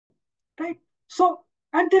right? So,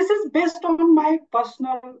 and this is based on my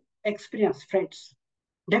personal experience, friends.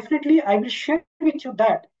 Definitely, I will share with you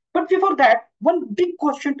that. But before that, one big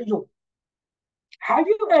question to you. Have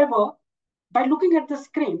you ever, by looking at the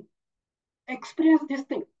screen, experienced this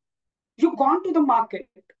thing? You gone to the market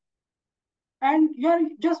and you're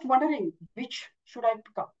just wondering which should I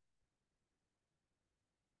pick up.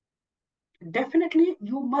 Definitely,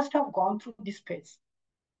 you must have gone through this phase.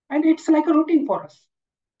 And it's like a routine for us.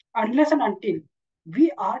 Unless and until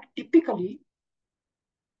we are typically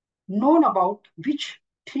known about which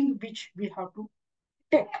thing which we have to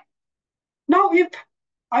take. Now, if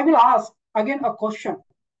I will ask again a question,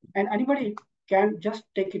 and anybody can just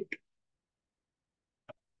take it.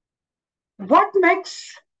 What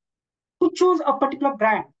makes to choose a particular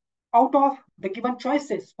brand out of the given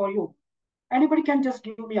choices for you? Anybody can just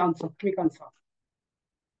give me answer, quick answer.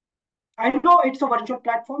 I know it's a virtual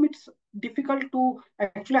platform. It's difficult to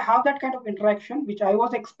actually have that kind of interaction, which I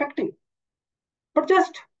was expecting. But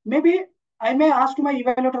just maybe I may ask to my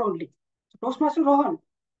evaluator only. So Toastmaster Rohan,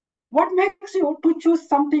 what makes you to choose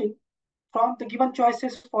something from the given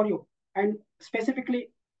choices for you and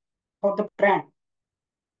specifically for the brand?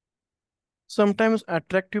 Sometimes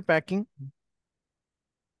attractive packing.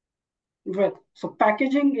 With so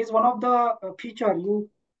packaging is one of the feature you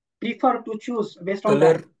prefer to choose based on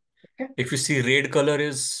that. Color, Okay. if you see red color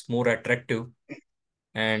is more attractive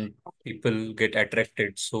and people get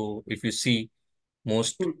attracted. So if you see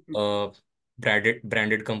most Mm-hmm.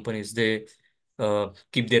 branded companies, they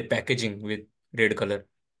keep their packaging with red color.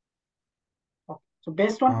 Okay. So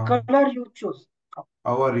based on Uh, color you choose. Okay.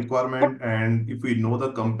 our But requirement, and if we know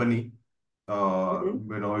the company,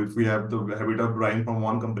 mhm. if we have the habit of buying from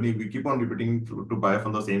one company, we keep on repeating to buy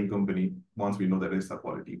from the same company once we know that is the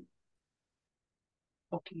quality.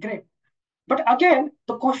 Okay, great. But again,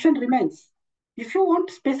 the question remains: if you want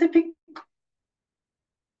specific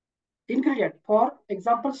ingredient, for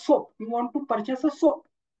example, soap, you want to purchase a soap.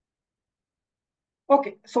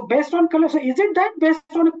 Okay, so based on color, so is it that based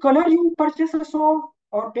on a color you purchase a soap,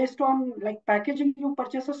 or based on like packaging you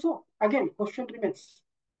purchase a soap? Again, question remains.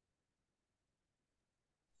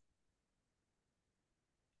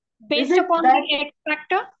 Is Based it upon that? the X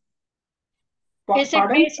factor? Is it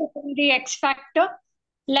Pardon? based upon the X factor?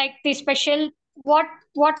 Like the special,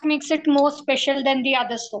 what makes it more special than the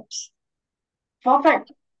other soaps?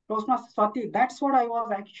 Perfect. Toastmaster Swati, that's what I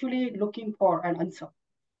was actually looking for an answer.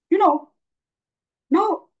 You know,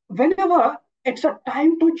 now whenever it's a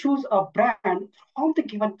time to choose a brand from the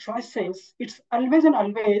given choices, it's always and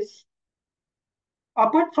always,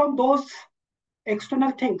 apart from those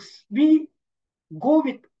external things, we go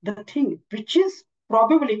with the thing which is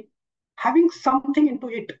probably having something into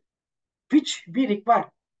it which we require,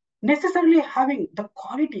 necessarily having the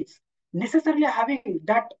qualities, necessarily having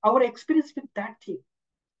that our experience with that thing.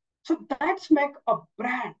 So that's make a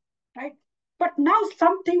brand, right? But now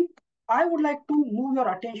something I would like to move your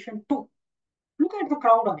attention to. Look at the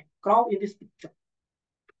crowd again, crowd in this picture.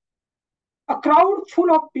 A crowd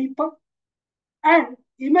full of people. And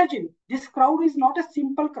imagine this crowd is not a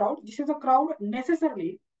simple crowd. This is a crowd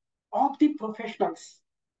necessarily of the professionals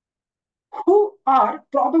who are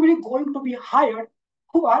probably going to be hired,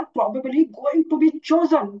 who are probably going to be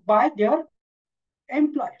chosen by their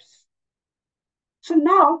employers. So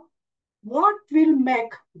now, what will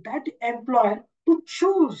make that employer to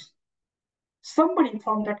choose somebody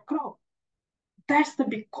from that crowd? That's the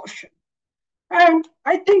big question. And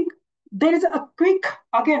I think there is a quick,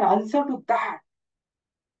 again, answer to that.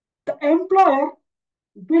 The employer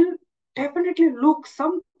will definitely look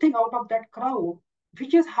something out of that crowd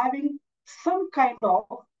which is having some kind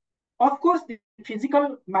of course, the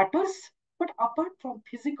physical matters, but apart from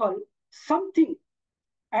physical, something.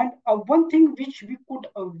 And one thing which we could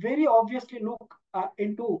very obviously look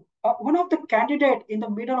into, one of the candidate in the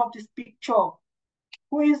middle of this picture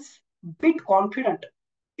who is bit confident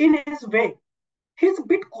in his way. He's a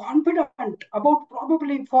bit confident about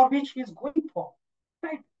probably for which he's going for,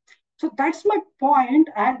 right? So that's my point,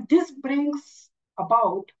 and this brings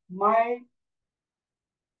about my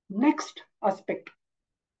next aspect,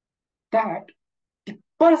 that the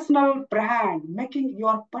personal brand, making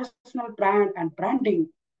your personal brand and branding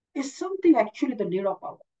is something actually the need of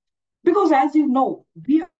our. Because as you know,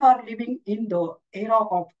 we are living in the era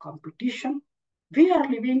of competition. We are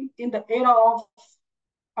living in the era of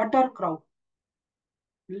utter crowd.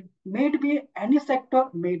 May it be any sector,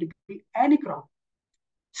 may it be any crowd.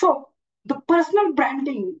 So the personal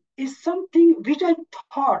branding is something which I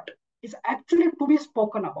thought is actually to be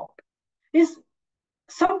spoken about, is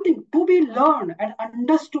something to be learned and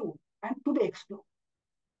understood and to be explored.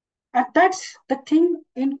 And that's the thing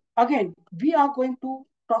in again we are going to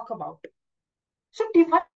talk about. So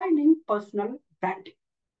defining personal branding.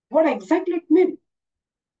 What exactly it means?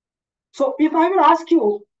 So if I will ask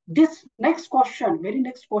you this next question, very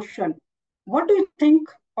next question, what do you think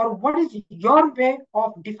or what is your way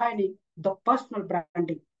of defining the personal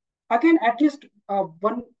branding? Again, at least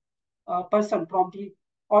one person from the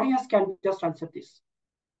audience can just answer this.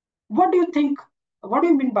 What do you think? What do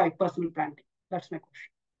you mean by personal branding? That's my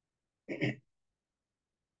question.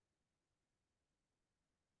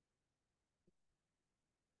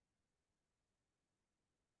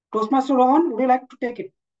 Toastmaster Rohan, would you like to take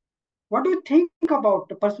it? What do you think about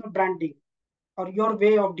the personal branding or your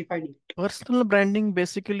way of defining it? Personal branding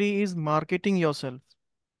basically is marketing yourself.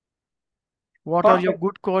 What are your Perfect.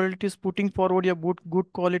 good qualities? Putting forward your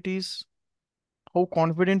good qualities, how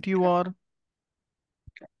confident you are.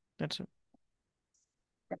 That's it.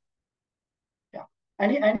 Yeah.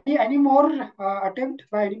 Any more attempt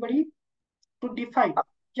by anybody to define?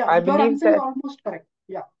 Yeah, I your believe answer is that almost correct.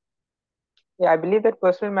 Yeah. yeah, I believe that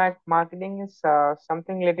personal marketing is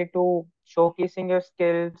something related to showcasing your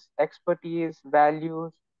skills, expertise,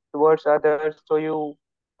 values towards others, so you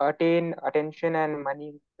attain attention and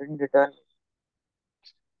money in return.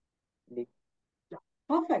 Yeah.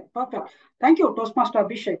 Perfect. Perfect. Thank you, Toastmaster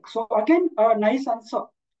Abhishek. So again, a nice answer.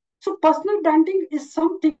 So personal branding is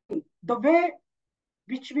something the way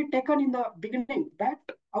which we taken in the beginning that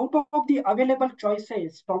out of the available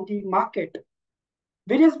choices from the market,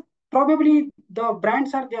 various probably the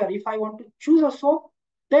brands are there. If I want to choose a soap,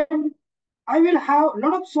 then I will have a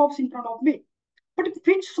lot of soaps in front of me. But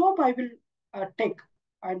which soap I will take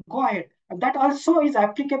and go ahead. And that also is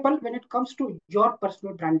applicable when it comes to your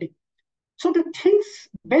personal branding. So the things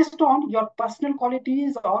based on your personal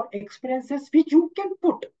qualities or experiences which you can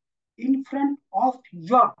put in front of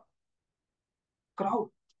your crowd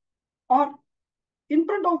or in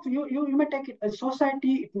front of you, you may take it as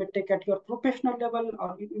society, it may take at your professional level,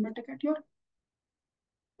 or you may take at your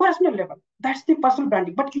personal level. That's the personal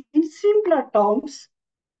branding. But in simpler terms,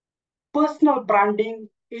 personal branding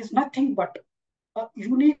is nothing but a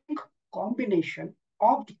unique combination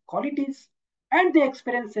of the qualities and the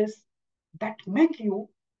experiences that make you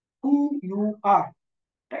who you are,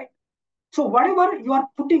 right? So whatever you are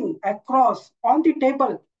putting across on the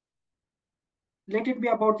table, let it be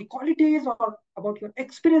about the qualities or about your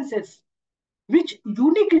experiences, which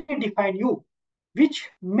uniquely define you, which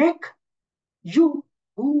make you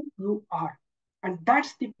who you are. And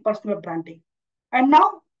that's the personal branding. And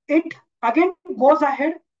now it again goes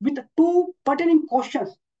ahead with two pertinent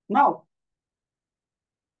questions. Now,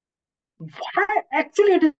 why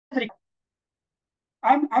actually it is required?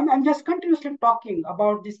 I'm just continuously talking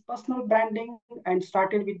about this personal branding and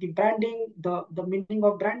started with the branding, the meaning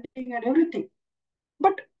of branding and everything.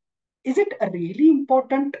 But is it really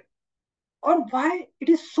important or why it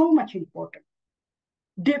is so much important?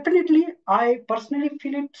 Definitely, I personally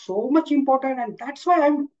feel it so much important, and that's why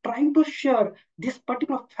I'm trying to share this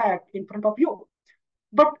particular fact in front of you.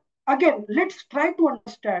 But again, let's try to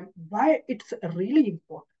understand why it's really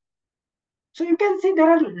important. So you can see there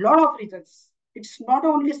are a lot of reasons. It's not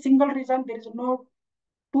only a single reason. There is no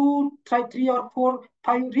three or four,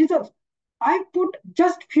 five reasons. I put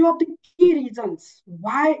just few of the key reasons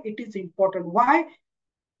why it is important. Why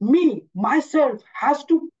me myself has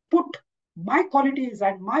to put my qualities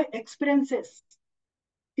and my experiences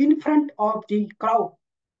in front of the crowd.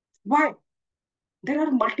 Why? There are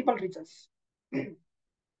multiple reasons.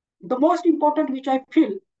 The most important, which I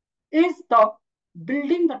feel, is the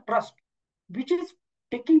building the trust, which is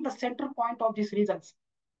taking the center point of these reasons.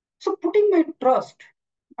 So putting my trust,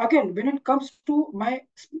 again, when it comes to my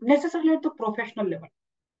necessarily at the professional level,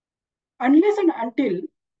 unless and until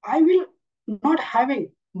I will not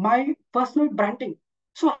having my personal branding.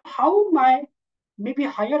 So how my maybe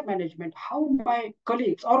higher management, how my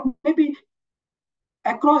colleagues, or maybe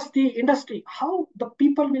across the industry, how the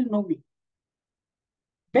people will know me.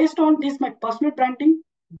 Based on this, my personal branding,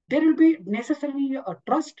 there will be necessarily a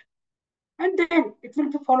trust, and then it will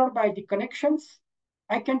be followed by the connections.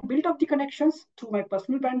 I can build up the connections through my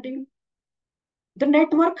personal branding. The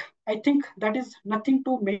network, I think that is nothing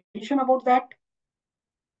to mention about that.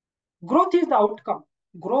 Growth is the outcome.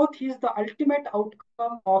 Growth is the ultimate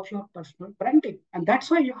outcome of your personal branding. And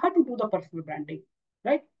that's why you have to do the personal branding,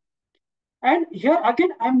 right? And here again,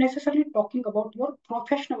 I'm necessarily talking about your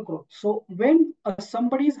professional growth. So when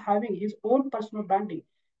somebody is having his own personal branding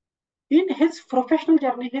in his professional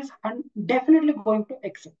journey, he's definitely going to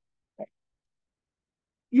excel. Right?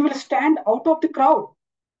 You will stand out of the crowd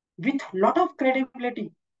with a lot of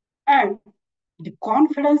credibility and the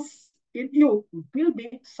confidence in you will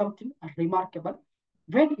be something remarkable.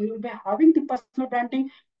 When you will be having the personal branding,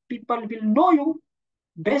 people will know you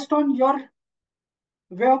based on your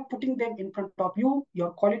way of putting them in front of you,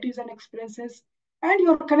 your qualities and experiences, and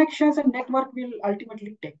your connections and network will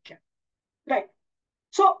ultimately take care. Right.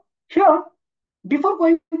 So here, before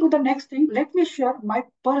going to the next thing, let me share my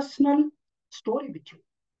personal story with you.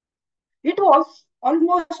 It was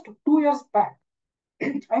almost 2 years back.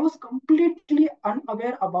 I was completely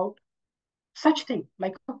unaware about such thing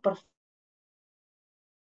like a personal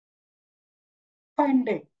branding. One fine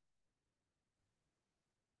day,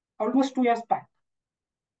 almost 2 years back,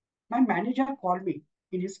 my manager called me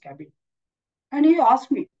in his cabin and he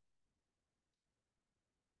asked me,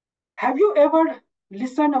 "Have you ever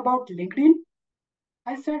listened about LinkedIn?"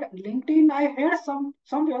 I said, "LinkedIn, I heard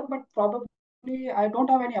somewhere, but probably I don't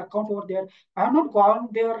have any account over there. I have not gone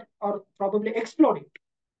there or probably explored it."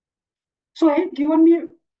 So he had given me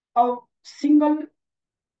a single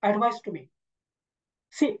advice to me.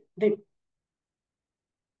 See,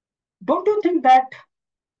 don't you think that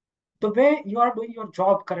the way you are doing your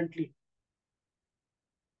job currently,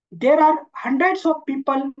 there are hundreds of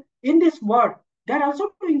people in this world. They are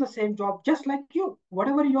also doing the same job, just like you,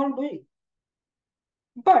 whatever you are doing.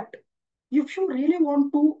 But if you really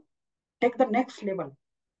want to take the next level,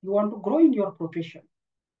 you want to grow in your profession.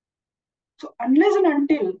 So unless and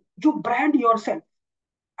until you brand yourself,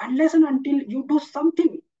 unless and until you do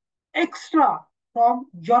something extra from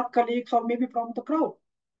your colleagues or maybe from the crowd,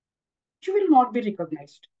 you will not be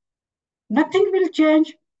recognized. Nothing will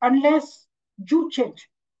change unless you change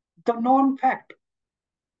the known fact.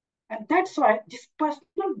 And that's why this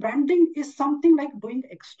personal branding is something like doing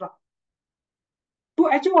extra to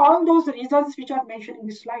achieve all those reasons which are mentioned in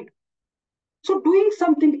this slide. So doing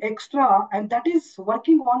something extra, and that is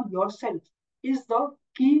working on yourself, is the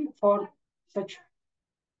key for such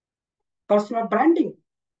personal branding.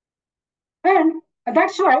 And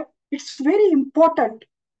that's why it's very important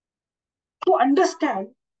to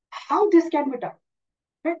understand how this can be done.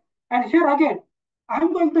 Right? And here again,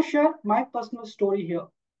 I'm going to share my personal story here.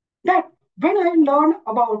 That when I learned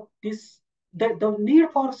about this, the need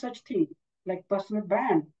for such thing like personal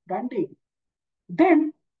branding,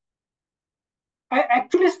 then I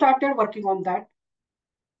actually started working on that.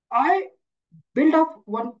 I built up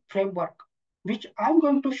one framework, which I'm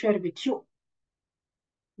going to share with you.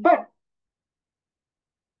 But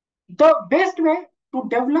the best way to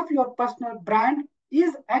develop your personal brand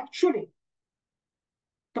is actually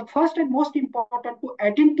the first and most important to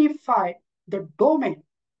identify the domain,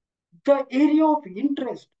 the area of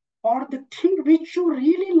interest, or the thing which you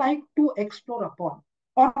really like to explore upon.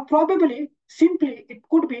 Or probably simply it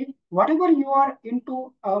could be whatever you are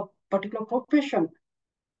into a particular profession.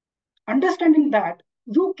 Understanding that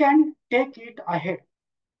you can take it ahead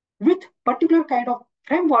with particular kind of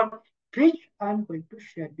framework which I'm going to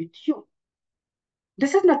share with you.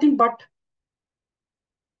 This is nothing but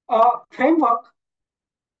a framework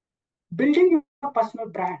building your personal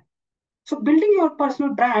brand. So building your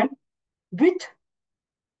personal brand with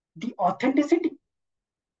the authenticity,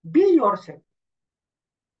 be yourself.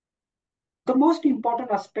 The most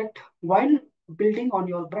important aspect while building on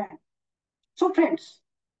your brand. So friends,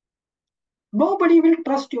 nobody will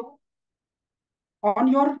trust you on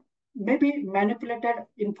your maybe manipulated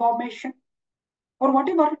information or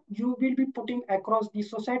whatever you will be putting across the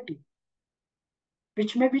society,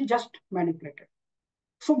 which may be just manipulated.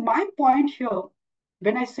 So my point here,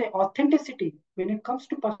 when I say authenticity, when it comes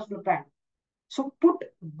to personal brand, so put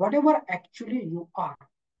whatever actually you are.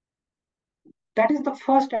 That is the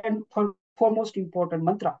first and foremost important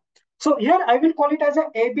mantra. So here I will call it as a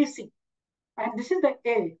ABC. And this is the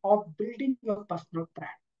A of building your personal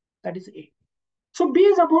brand. That is A. So B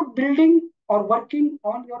is about building or working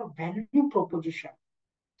on your value proposition.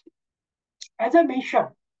 As I mentioned,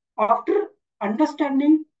 after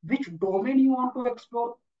understanding which domain you want to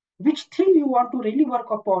explore, which thing you want to really work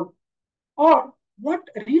upon, or what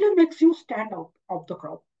really makes you stand out of the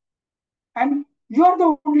crowd. And you are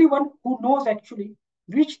the only one who knows actually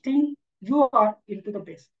which thing you are into the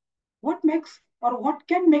best. What makes or what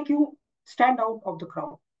can make you stand out of the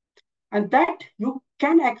crowd. And that you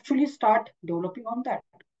can actually start developing on that.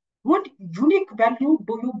 What unique value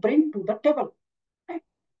do you bring to the table? Right?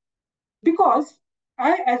 Because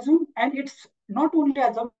I assume, and it's not only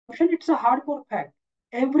assumption, it's a hardcore fact.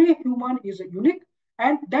 Every human is unique,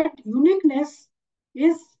 and that uniqueness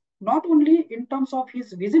is not only in terms of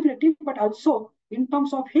his visibility, but also in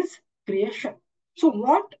terms of his creation. So,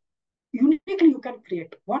 what uniquely you can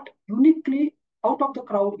create, what uniquely out of the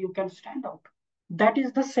crowd you can stand out. That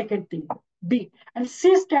is the second thing, B. And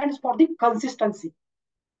C stands for the consistency.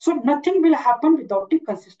 So nothing will happen without the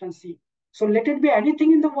consistency. So let it be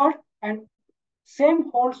anything in the world, and same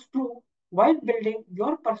holds true while building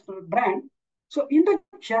your personal brand. So in the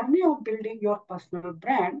journey of building your personal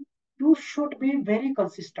brand, you should be very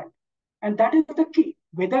consistent. And that is the key,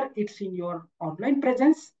 whether it's in your online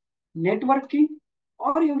presence, networking,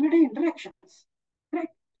 or everyday interactions. Right?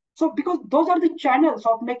 So because those are the channels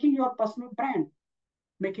of making your personal brand,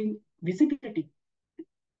 making visibility,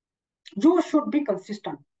 you should be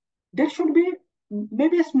consistent. There should be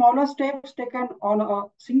maybe smaller steps taken on a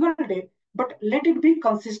single day, but let it be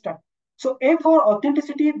consistent. So A for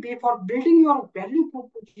authenticity, B for building your value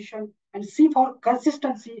proposition, and C for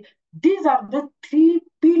consistency. These are the three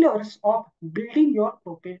pillars of building your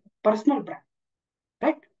personal brand,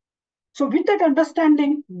 right? So with that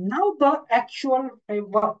understanding, now the actual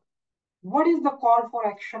framework. What is the call for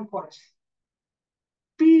action for us?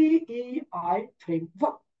 PEI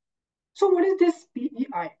framework. So what is this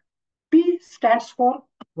PEI? P stands for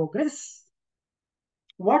progress.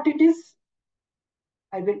 What it is,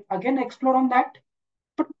 I will again explore on that.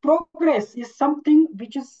 But progress is something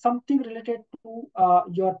which is something related to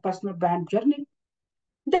your personal brand journey.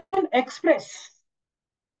 Then express,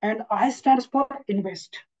 and I stands for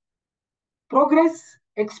invest. Progress,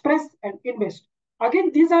 express, and invest.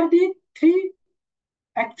 Again, these are the three,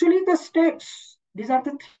 actually the steps. These are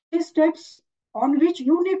the three steps on which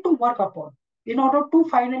you need to work upon in order to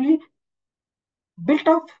finally build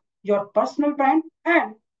up your personal brand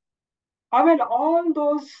and avail all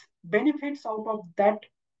those benefits out of that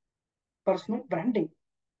personal branding.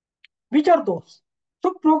 Which are those?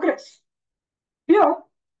 So progress. Here,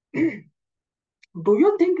 do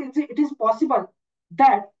you think it is possible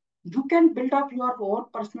that you can build up your own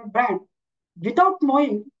personal brand without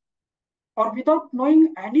knowing or without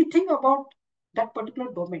knowing anything about that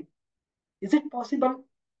particular domain? Is it possible?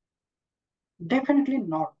 Definitely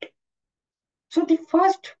not. So the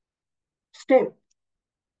first step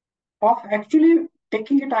of actually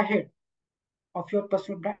taking it ahead of your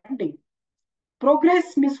personal branding,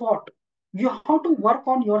 progress means what? You have to work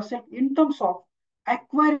on yourself in terms of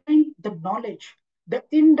acquiring the knowledge, the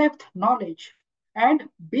in depth knowledge, and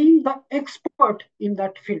being the expert in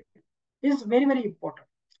that field is very, very important.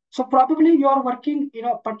 So, probably you are working in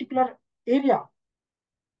a particular area.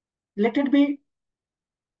 Let it be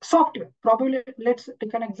software. Probably, let's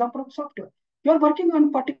take an example of software. You are working on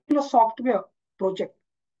a particular software project.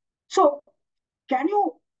 So, can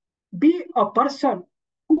you be a person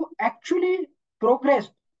who actually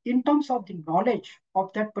progressed in terms of the knowledge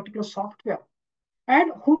of that particular software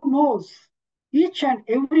and who knows each and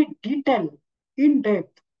every detail in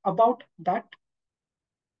depth about that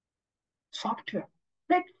software,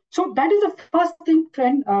 right? So that is the first thing,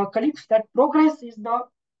 friend, colleagues, that progress is the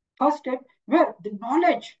first step where the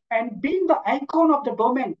knowledge and being the icon of the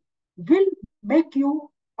domain will make you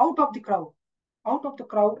out of the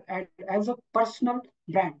crowd, and as a personal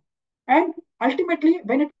brand. And ultimately,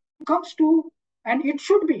 when it comes to, and it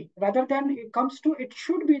should be, rather than it comes to, it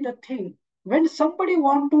should be the thing when somebody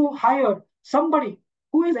want to hire somebody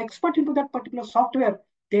who is expert into that particular software,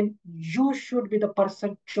 then you should be the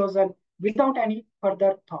person chosen without any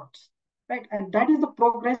further thoughts, right? And that is the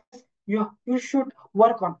progress you should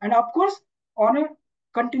work on, and of course, on a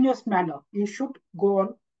continuous manner. You should go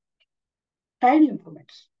on tiny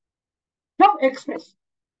improvements. Now, express.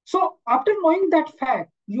 So, after knowing that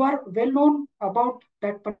fact, you are well known about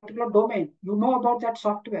that particular domain, you know about that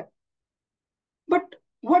software. But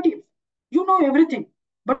what if you know everything,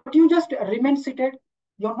 but you just remain seated,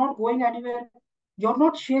 you're not going anywhere, you're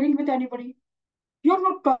not sharing with anybody, you're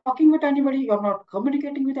not talking with anybody, you're not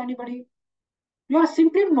communicating with anybody, you are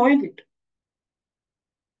simply knowing it.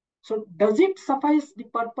 So, does it suffice the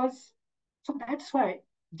purpose? So, that's why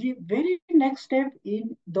the very next step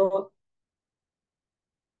in the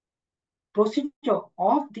procedure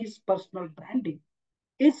of this personal branding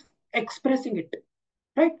is expressing it,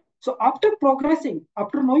 right? So after progressing,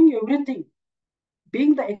 after knowing everything,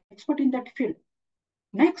 being the expert in that field,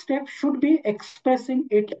 next step should be expressing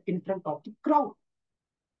it in front of the crowd.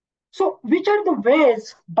 So which are the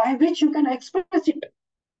ways by which you can express it?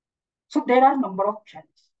 So there are a number of channels,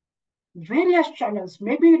 various channels,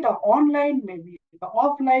 maybe it are online, maybe it are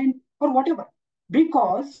offline, or whatever,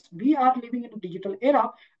 because we are living in a digital era.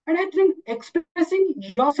 And I think expressing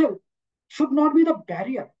yourself should not be the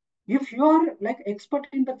barrier. If you are like expert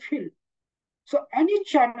in the field, so any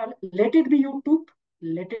channel, let it be YouTube,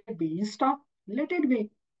 let it be Insta, let it be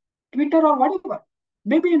Twitter or whatever,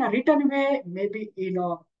 maybe in a written way, maybe in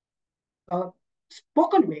a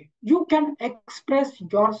spoken way, you can express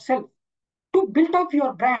yourself to build up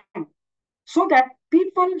your brand so that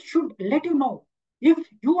people should let you know If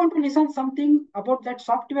you want to listen something about that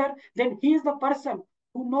software, then he is the person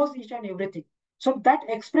who knows each and everything. So that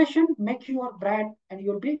expression make your brand and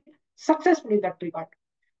you'll be successful in that regard.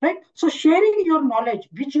 Right? So sharing your knowledge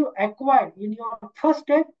which you acquired in your first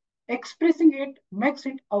step, expressing it makes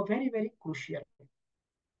it a very, very crucial.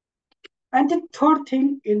 And the third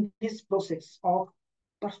thing in this process of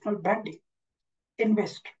personal branding,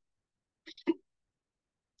 invest.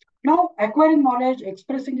 Now, acquiring knowledge,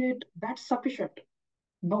 expressing it, that's sufficient.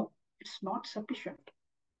 No, it's not sufficient.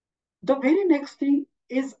 The very next thing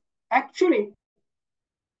is actually,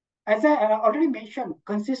 as I already mentioned,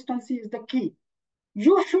 consistency is the key.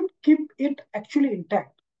 You should keep it actually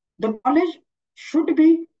intact. The knowledge should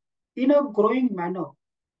be in a growing manner.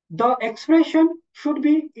 The expression should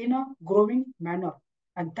be in a growing manner.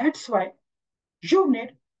 And that's why you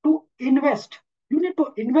need to invest. You need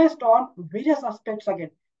to invest on various aspects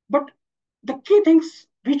again. But the key things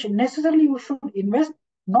which necessarily you should invest,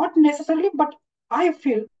 not necessarily, but I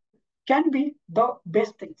feel can be the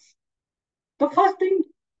best things. The first thing,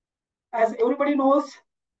 as everybody knows,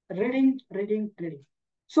 reading, reading, reading.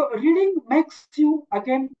 So reading makes you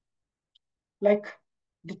again like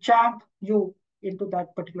the champ you into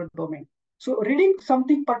that particular domain. So reading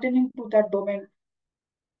something pertaining to that domain,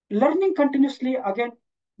 learning continuously again,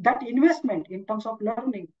 that investment in terms of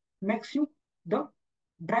learning makes you the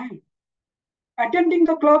brand. Attending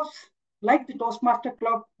the clubs like the Toastmaster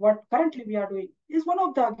Club, what currently we are doing, is one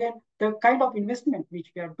of the again the kind of investment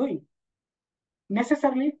which we are doing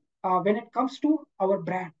necessarily when it comes to our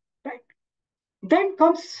brand, right? Then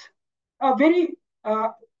comes a very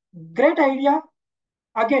great idea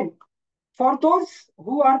again for those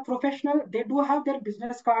who are professional. They do have their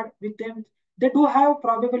business card with them. They do have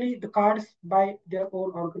probably the cards by their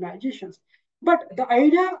own organizations. But the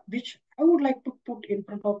idea which I would like to put in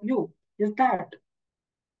front of you is that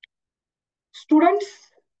students,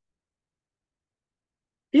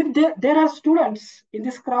 if there are students in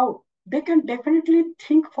this crowd, they can definitely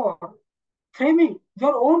think for framing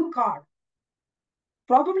your own card.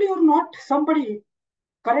 Probably you're not somebody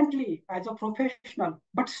currently as a professional,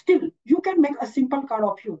 but still you can make a simple card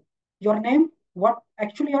of you, your name, what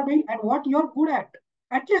actually you're doing, and what you're good at.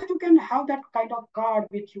 At least you can have that kind of card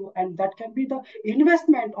with you, and that can be the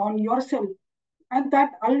investment on yourself, and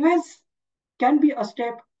that always can be a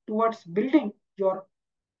step towards building your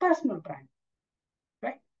personal brand,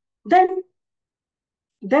 right? Then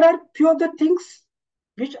there are few of the things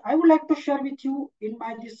which I would like to share with you in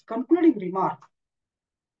my this concluding remark.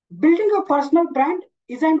 Building a personal brand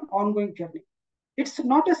is an ongoing journey. It's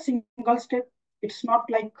not a single step. It's not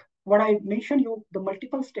like what I mentioned you, the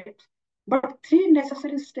multiple steps, but three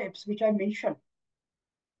necessary steps which I mentioned.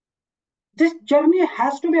 This journey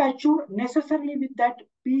has to be achieved necessarily with that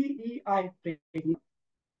PEI framework.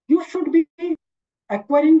 You should be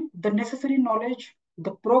acquiring the necessary knowledge.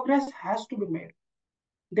 The progress has to be made.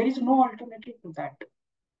 There is no alternative to that.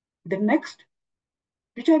 The next,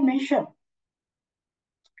 which I mentioned,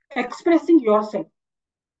 expressing yourself.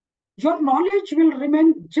 Your knowledge will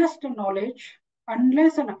remain just a knowledge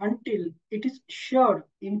unless and until it is shared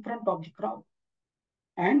in front of the crowd.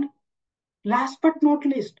 And last but not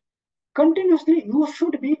least, continuously you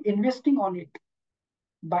should be investing on it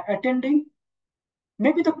by attending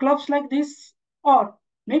maybe the clubs like this, or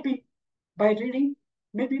maybe by reading,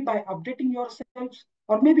 maybe by updating yourselves,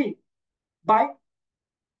 or maybe by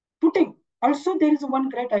putting. Also, there is one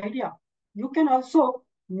great idea. You can also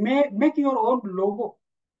make your own logo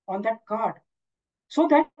on that card so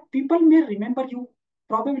that people may remember you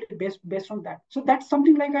probably based on that. So that's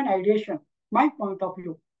something like an ideation, my point of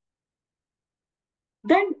view.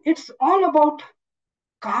 Then it's all about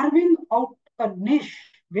carving out a niche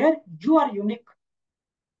where you are unique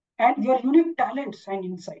and your unique talents and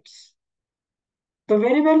insights. The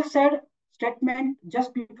very well said statement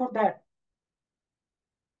just before that,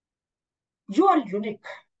 you are unique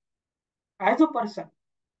as a person,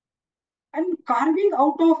 and carving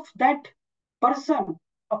out of that person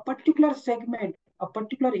a particular segment, a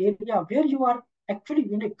particular area where you are actually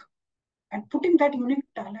unique, and putting that unique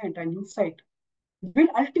talent and insight will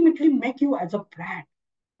ultimately make you as a brand,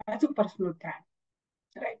 as a personal brand,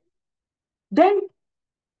 right? Then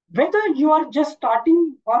whether you are just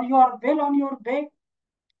starting or you are well on your way,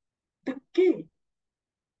 the key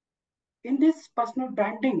in this personal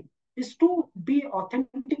branding is to be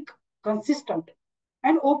authentic, consistent,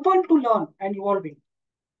 and open to learn and evolving,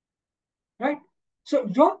 right? So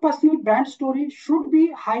your personal brand story should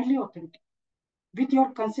be highly authentic with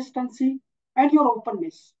your consistency and your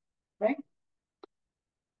openness, right?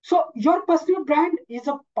 So your personal brand is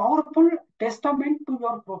a powerful testament to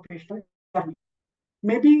your professional journey.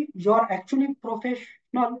 Maybe you're actually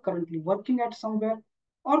professional currently working at somewhere,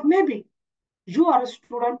 or maybe you are a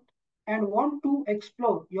student and want to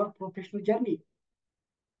explore your professional journey.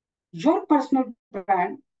 Your personal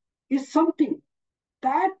brand is something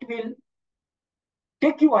that will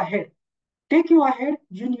take you ahead, take you ahead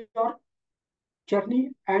in your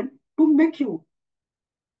journey and to make you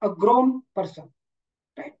a grown person,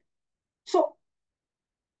 right? So,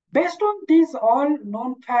 based on these all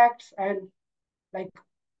known facts and like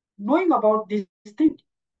knowing about these things,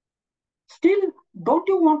 still, don't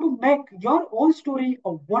you want to make your own story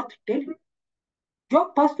of worth telling? Your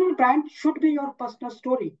personal brand should be your personal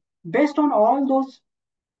story based on all those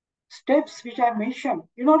steps which I mentioned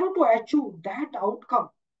in order to achieve that outcome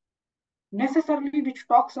necessarily, which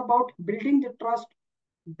talks about building the trust,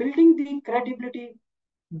 building the credibility,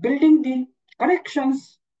 building the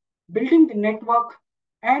connections, building the network,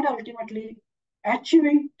 and ultimately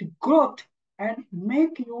achieving the growth and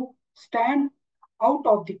make you stand out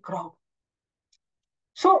of the crowd.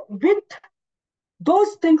 So, with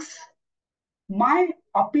those things, my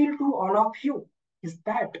appeal to all of you is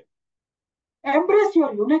that embrace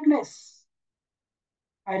your uniqueness.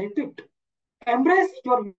 I repeat, embrace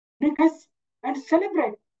your uniqueness and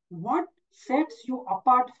celebrate what sets you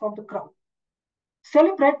apart from the crowd.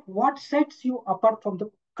 Celebrate what sets you apart from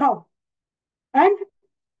the crowd. And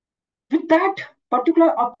with that particular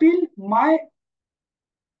appeal, my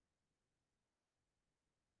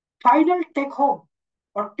final take home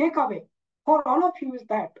or takeaway for all of you is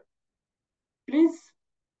that please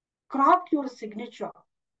craft your signature.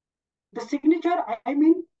 The signature, I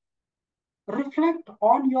mean, reflect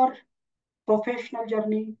on your professional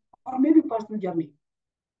journey or maybe personal journey.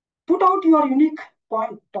 Put out your unique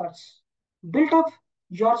pointers. Build up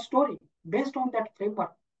your story based on that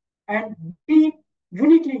framework and be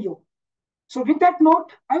uniquely you. So, with that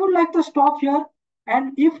note, I would like to stop here.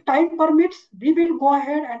 And if time permits, we will go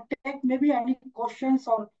ahead and take maybe any questions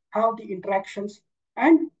or have the interactions.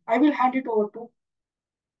 And I will hand it over to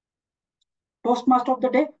Toastmaster of the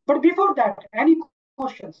day. But before that, any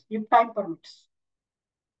questions, if time permits.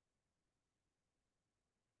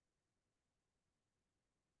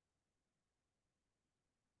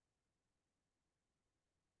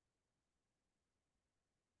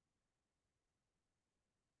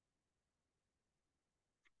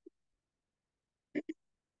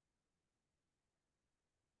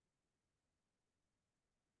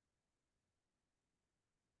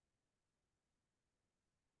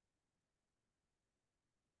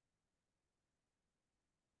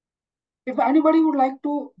 If anybody would like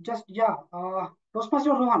to just, yeah,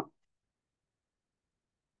 Toastmaster Rohan.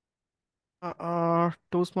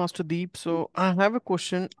 Toastmaster Deep. So I have a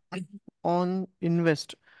question on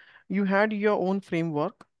invest. You had your own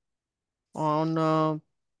framework on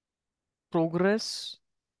progress,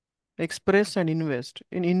 express, and invest.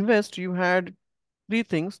 In invest, you had three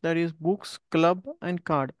things, that is books, club, and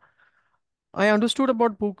card. I understood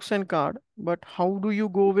about books and card, but how do you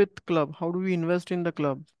go with club? How do you invest in the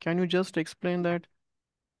club? Can you just explain that?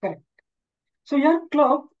 Correct. So your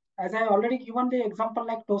club, as I already given the example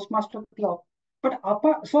like Toastmaster club, but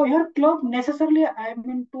upper, so your club necessarily I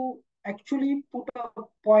mean to actually put a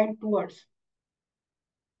point towards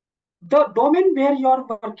the domain where you are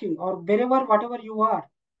working or wherever whatever you are.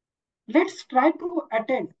 Let's try to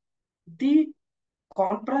attend the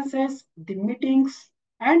conferences, the meetings,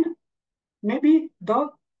 and maybe the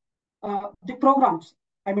programs.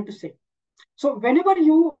 I mean to say. So whenever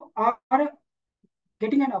you are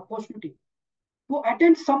getting an opportunity to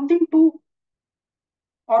attend something to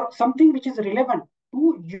or something which is relevant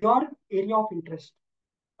to your area of interest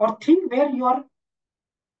or thing where you are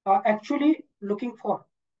actually looking for,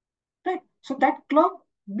 right? So that club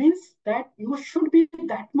means that you should be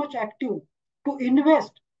that much active to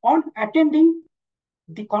invest on attending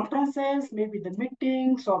the conferences, maybe the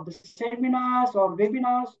meetings or the seminars or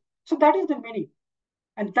webinars. So that is the meaning.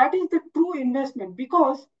 And that is the true investment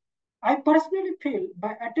because I personally feel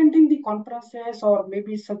by attending the conferences or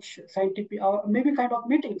maybe such scientific or maybe kind of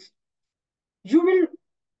meetings, you will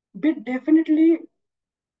be definitely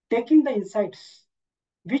taking the insights,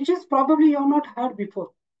 which is probably you have not heard before,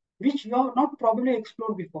 which you have not probably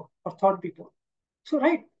explored before or thought before. So,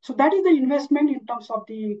 right. So that is the investment in terms of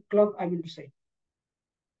the club, I mean to say.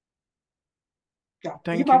 Yeah. If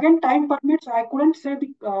Thank you. again time permits, I couldn't say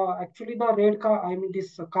the actually the red card, I mean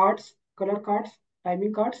these cards, color cards,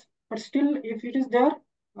 timing cards, but still if it is there,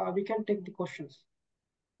 we can take the questions,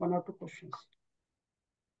 one or two questions.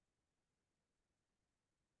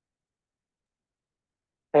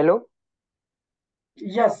 Hello?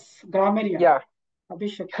 Yes, grammarian, Yeah.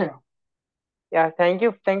 Abhishek. Yeah. Yeah, thank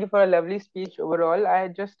you for a lovely speech overall. I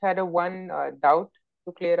just had a one doubt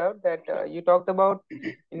to clear out that you talked about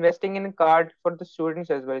investing in a card for the students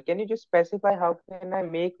as well. Can you just specify how can I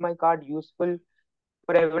make my card useful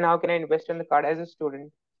for everyone? How can I invest in the card as a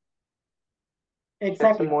student? Shed some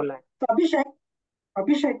Exactly. more light. So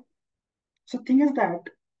Abhishek. So thing is that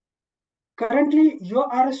currently you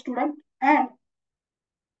are a student and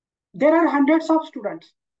there are hundreds of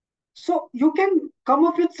students. So you can come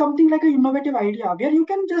up with something like an innovative idea where you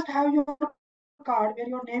can just have your card where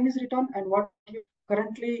your name is written and what you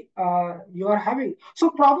currently you are having. So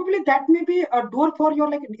probably that may be a door for your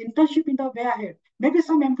like internship in the way ahead. Maybe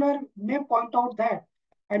some employer may point out that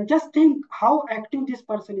and just think how active this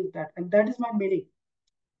person is that, and that is my meaning.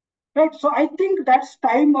 Right. So I think that's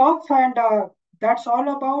time off, and that's all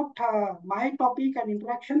about my topic and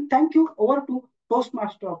interaction. Thank you. Over to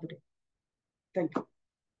Toastmaster of the day. Thank you.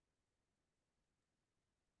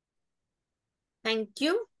 Thank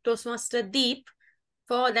you, Toastmaster Deep,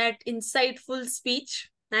 for that insightful speech.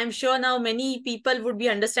 I'm sure now many people would be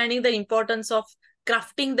understanding the importance of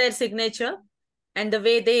crafting their signature and the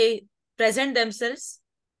way they present themselves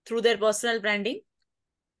through their personal branding.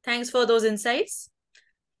 Thanks for those insights.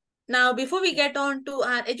 Now, before we get on to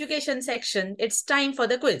our education section, it's time for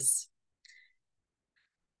the quiz.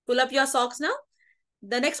 Pull up your socks now.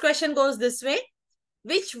 The next question goes this way.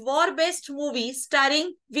 Which war-based movie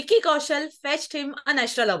starring Vicky Kaushal fetched him a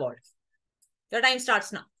National Award? Your time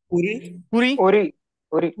starts now. Puri? Puri, Uri.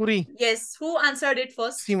 Puri, Yes, who answered it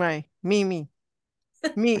first? Simai, me.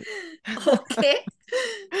 Okay,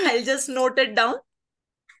 I'll just note it down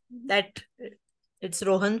that it's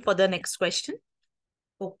Rohan for the next question.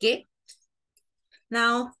 Okay.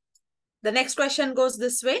 Now, the next question goes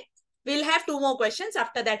this way. We'll have two more questions.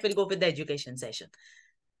 After that, we'll go with the education session.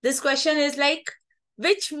 This question is like,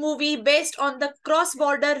 which movie based on the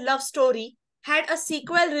cross-border love story had a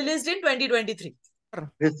sequel released in 2023?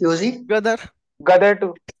 Refugee? Gadar. Gadar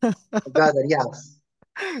 2. Gather, yeah.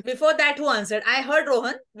 Before that, who answered? I heard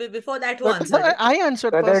Rohan. Before that, who But answered it? I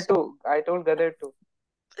answered Gadar first. 2. I told Gadar 2.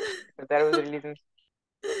 That was released in.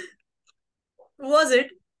 Who was it?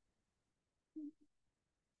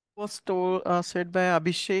 Was told said by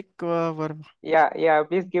Abhishek Verma. Yeah,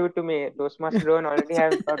 please give it to me. Toastmaster Rohan already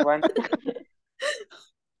have got one.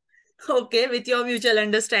 Okay, with your mutual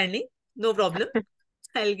understanding. No problem.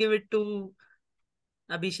 I'll give it to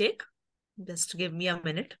Abhishek. Just give me a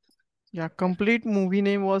minute. Yeah, complete movie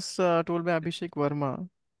name was told by Abhishek Verma.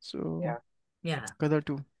 So Yeah, Yeah, Gadar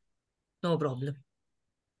 2. no problem.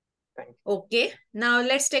 thanks. Okay, now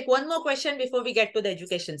let's take one more question before we get to the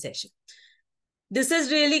education session. This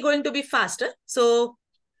is really going to be faster, so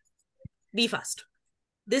be fast.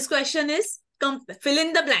 This question is fill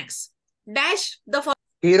in the blanks. Dash the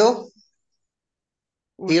Hero?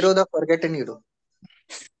 Ush. Hero the Forgotten Hero.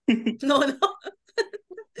 no.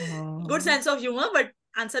 Uh, Good sense of humor, but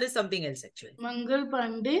answer is something else actually. Mangal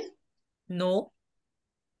Pandey. No.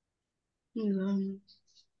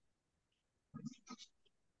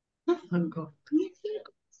 Forgot.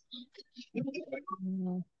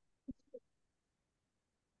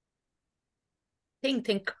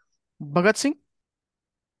 Think. Bhagat Singh?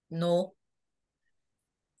 No.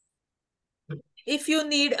 If you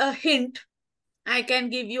need a hint, I can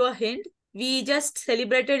give you a hint. We just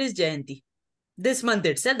celebrated his Jayanti. This month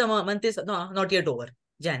itself. The month is not yet over.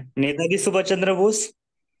 Jan. Netaji Subhash Chandra Bose?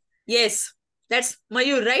 Yes. That's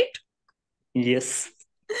Mayur, right? Yes.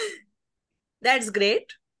 That's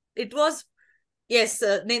great. It was, yes,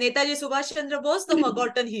 Netaji Subhash Chandra Bose, The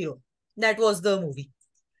Forgotten Hero. That was the movie.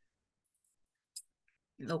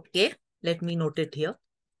 Okay. Let me note it here.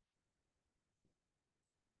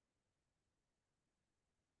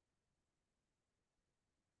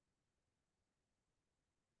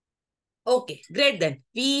 Okay, great then.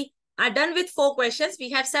 We are done with 4 questions. We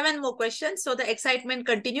have 7 more questions. So the excitement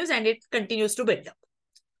continues and it continues to build up.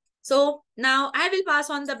 So now I will pass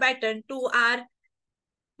on the baton to our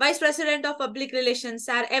Vice President of Public Relations,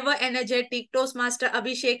 our ever energetic Toastmaster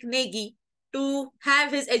Abhishek Negi, to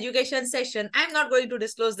have his education session. I'm not going to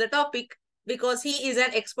disclose the topic because he is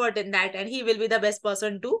an expert in that and he will be the best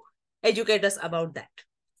person to educate us about that.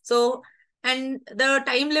 So, and the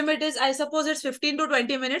time limit is, I suppose it's 15 to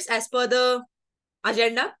 20 minutes as per the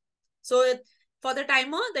agenda. So for the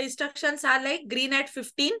timer, the instructions are like green at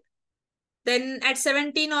 15, then at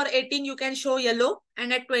 17 or 18, you can show yellow,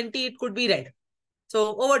 and at 20, it could be red.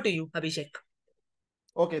 So over to you, Abhishek.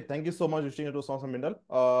 Okay, thank you so much, wishing you to Songs and Minal.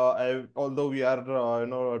 Although we are,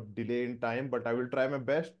 delay in time, but I will try my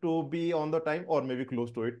best to be on the time or maybe close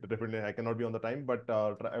to it. Definitely, I cannot be on the time, but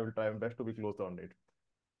I will try my best to be close on it.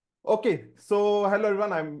 Okay, so hello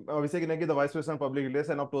everyone. I'm Abhishek Negi, the Vice President of Public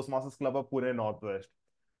Relations of Toastmasters Club of Pune Northwest.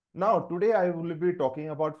 Now, today I will be talking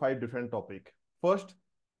about five different topics. First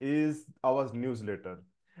is our newsletter.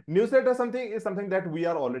 Newsletter something is something that we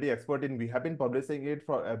are already expert in. We have been publishing it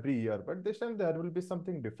for every year, but this time there will be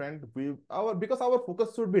something different. Because our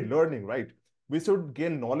focus should be learning, right? We should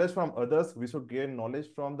gain knowledge from others. We should gain knowledge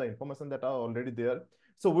from the information that are already there.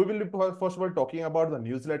 So we will be first of all talking about the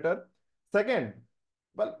newsletter. Second,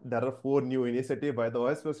 well, there are four new initiatives by the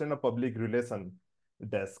Vice President of Public Relations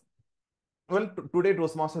desk. Well, today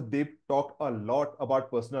Toastmaster Deep talked a lot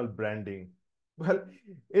about personal branding. Well,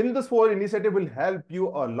 in this four initiative will help you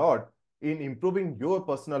a lot in improving your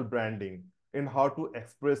personal branding, in how to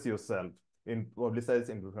express yourself in publicized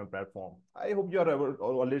improvement platform. I hope you are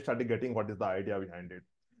already started getting what is the idea behind it.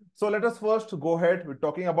 So let us first go ahead with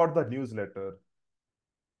talking about the newsletter.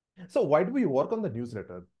 So why do we work on the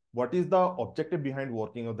newsletter? What is the objective behind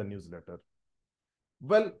working on the newsletter?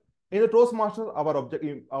 Well, in the Toastmasters,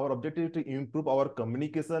 our objective is to improve our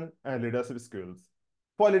communication and leadership skills.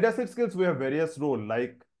 For leadership skills, we have various roles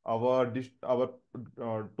like our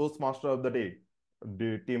Toastmaster of the day,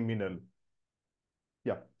 the team Minal.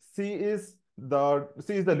 Yeah, she is the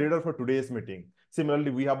leader for today's meeting.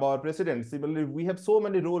 Similarly, we have our president. Similarly, we have so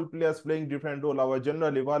many role players playing different role. Our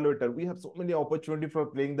general evaluator, we have so many opportunity for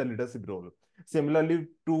playing the leadership role. Similarly,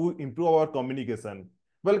 to improve our communication.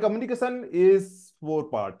 Well, communication is four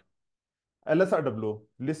part. LSRW,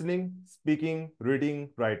 listening, speaking, reading,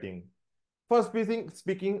 writing. For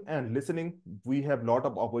speaking and listening, we have lot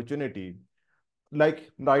of opportunity.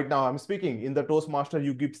 Like right now, I'm speaking in the Toastmaster,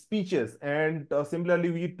 you give speeches, and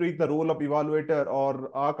similarly, we take the role of evaluator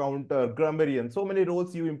or counter, grammarian. So many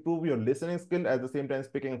roles you improve your listening skill at the same time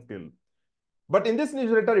speaking skill. But in this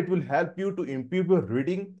newsletter, it will help you to improve your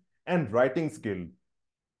reading and writing skill.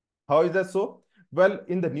 How is that so? Well,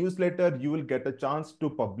 in the newsletter, you will get a chance to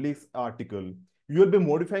publish article. You will be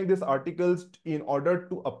modifying these articles in order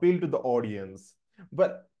to appeal to the audience.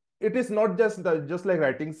 But it is not just like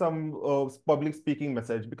writing some public speaking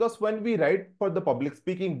message, because when we write for the public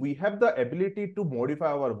speaking, we have the ability to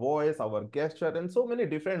modify our voice, our gesture, and so many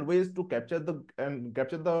different ways to capture the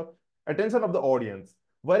attention of the audience.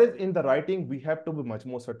 Whereas in the writing, we have to be much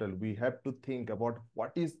more subtle. We have to think about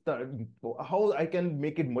how I can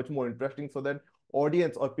make it much more interesting so that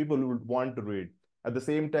audience or people would want to read. At the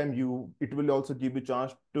same time, it will also give you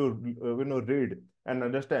chance to read and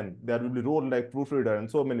understand. There will be role like proofreader and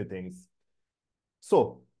so many things.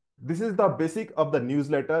 So this is the basic of the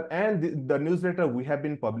newsletter, and the newsletter we have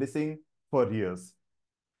been publishing for years.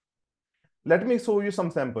 Let me show you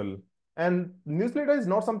some sample. And newsletter is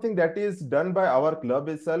not something that is done by our club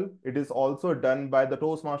itself. It is also done by the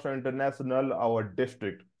Toastmaster International, our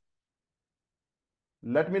district.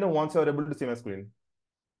 Let me know once you are able to see my screen.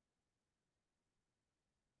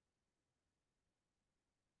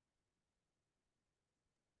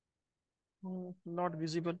 Not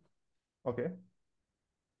visible. Okay.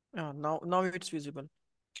 Now it's visible.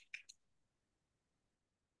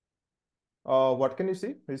 What can you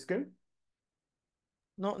see? Which screen?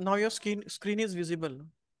 No, now your screen is visible.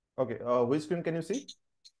 Okay. Which screen can you see?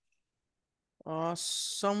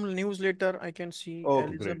 Some newsletter I can see Okay,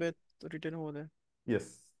 great. Elizabeth written over there.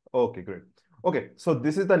 Yes. Okay, great. Okay, so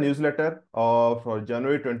this is the newsletter for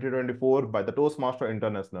January 2024 by the Toastmaster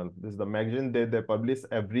International. This is the magazine they publish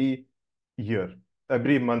every year,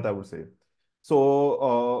 every month, I would say.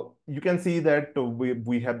 So you can see that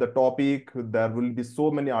we have the topic. There will be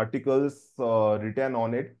so many articles written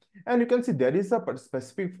on it, and you can see there is a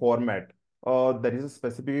specific format. There is a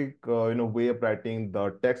specific way of writing.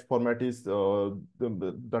 The text format is the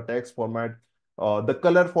text format, the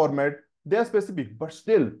color format. They are specific, but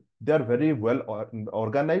still they are very well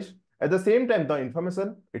organized. At the same time, the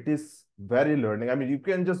information, it is very learning. I mean, you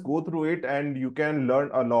can just go through it and you can learn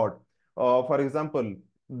a lot. For example,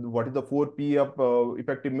 what is the 4P of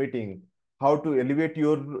effective meeting, how to elevate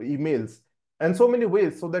your emails, and so many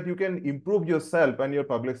ways so that you can improve yourself and your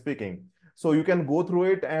public speaking. So you can go through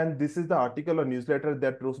it, and this is the article or newsletter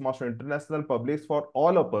that Toastmaster International publishes for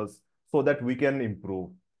all of us so that we can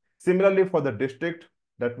improve. Similarly, for the district,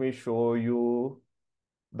 let me show you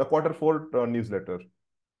the quarter 4 newsletter.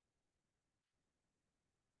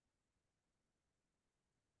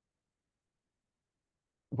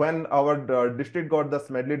 When our district got the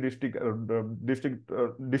Smedley Distinguished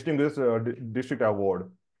District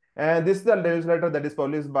Award. And this is the newsletter that is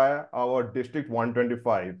published by our District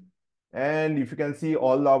 125. And if you can see,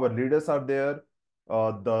 all our leaders are there.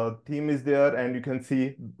 The theme is there, and you can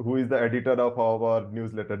see who is the editor of our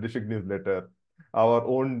newsletter, district newsletter, our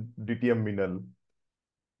own DTM Minal.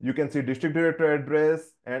 You can see district director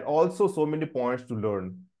address and also so many points to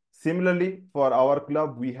learn. Similarly, for our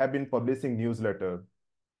club, we have been publishing newsletter.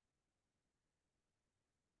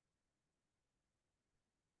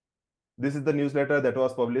 This is the newsletter that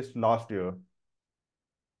was published last year,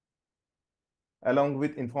 along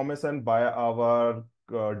with information by our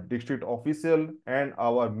district official and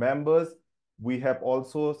our members. We have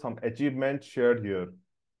also some achievements shared here.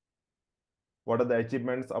 What are the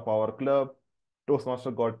achievements of our club?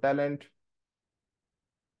 Toastmaster Got Talent.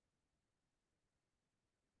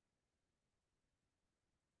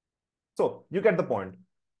 So you get the point.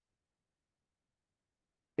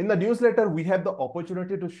 In the newsletter, we have the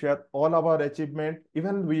opportunity to share all our achievement.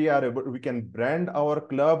 Even we can brand our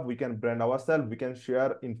club, we can brand ourselves, we can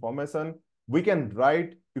share information, we can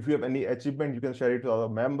write. If you have any achievement, you can share it to our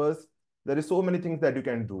members. There is so many things that you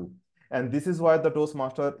can do. And this is why the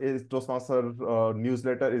Toastmaster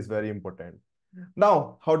newsletter is very important.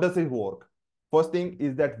 Now, how does it work? First thing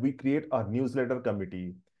is that we create a newsletter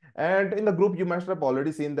committee. And in the group, you must have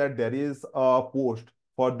already seen that there is a post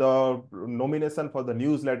for the nomination for the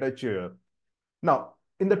newsletter chair. Now,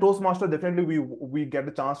 in the Toastmaster, definitely we get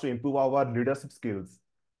a chance to improve our leadership skills.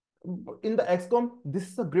 In the XCOM, this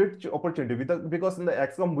is a great opportunity because in the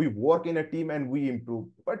XCOM, we work in a team and we improve.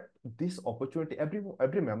 But this opportunity,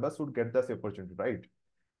 every member should get this opportunity, right?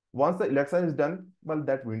 Once the election is done, well,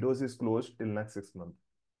 that windows is closed till next 6 months.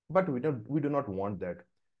 But we do not want that.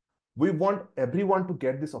 We want everyone to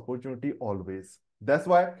get this opportunity always. That's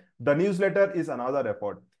why the newsletter is another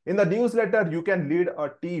effort. In the newsletter, you can lead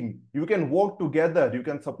a team, you can work together, you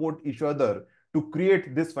can support each other to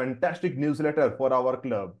create this fantastic newsletter for our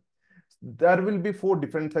club. There will be 4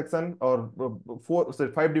 different sections or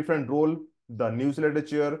five different roles: the newsletter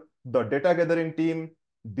chair, the data gathering team,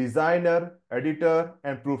 designer, editor,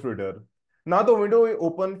 and proofreader. Now the window is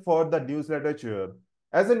open for the newsletter chair.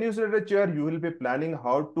 As a newsletter chair, you will be planning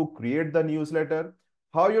how to create the newsletter,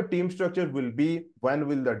 how your team structure will be, when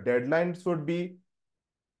will the deadlines should be,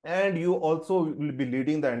 and you also will be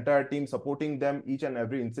leading the entire team, supporting them each and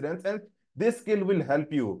every incident. And this skill will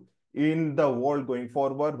help you in the world going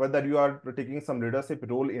forward, whether you are taking some leadership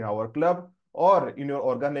role in our club or in your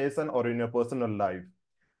organization or in your personal life.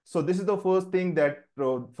 So this is the first thing that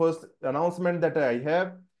first announcement that I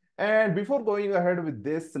have. And before going ahead with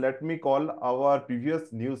this, let me call our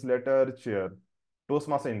previous newsletter chair,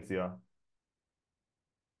 Toastmaster Insia.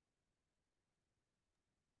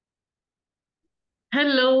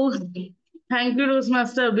 Hello. Thank you,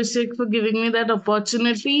 Toastmaster Abhishek, for giving me that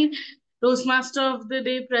opportunity. Toastmaster of the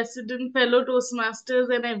Day, President, fellow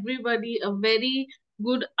Toastmasters, and everybody, a very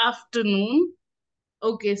good afternoon.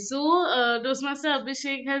 Okay, so Toastmaster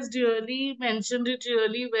Abhishek has really mentioned it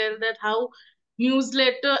really well that how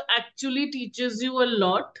newsletter actually teaches you a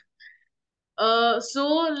lot. So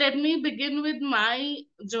let me begin with my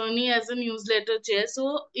journey as a newsletter chair.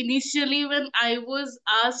 So initially, when I was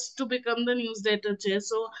asked to become the newsletter chair,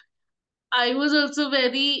 so I was also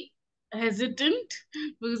very hesitant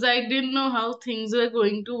because I didn't know how things were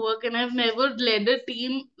going to work, and I've never led a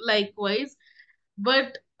team likewise.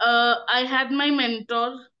 But I had my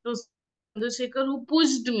mentor, Toastmaster Chandrasekhar, who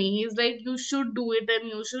pushed me. He's like, you should do it and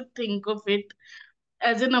you should think of it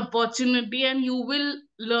as an opportunity, and you will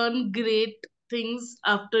learn great things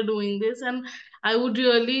after doing this. And I would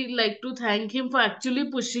really like to thank him for actually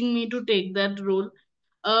pushing me to take that role.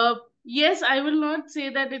 uh, yes, I will not say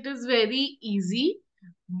that it is very easy,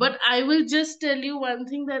 but I will just tell you one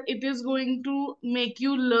thing, that it is going to make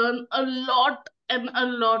you learn a lot and a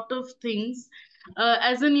lot of things.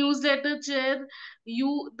 As a newsletter chair,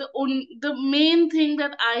 the main thing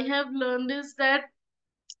that I have learned is that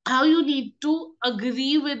how you need to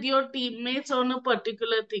agree with your teammates on a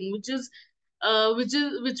particular thing, which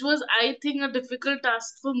was, I think, a difficult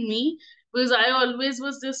task for me, because I always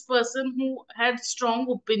was this person who had strong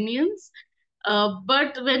opinions.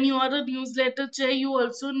 But when you are a newsletter chair, you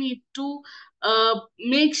also need to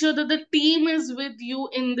make sure that the team is with you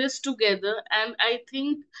in this together. And I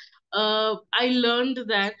think I learned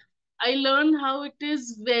that. I learned how it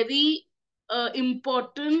is very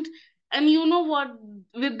important. And you know what?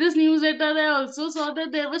 With this newsletter, I also saw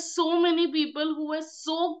that there were so many people who were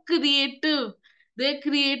so creative. Their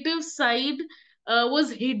creative side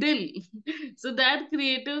was hidden. So that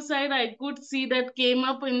creative side I could see that came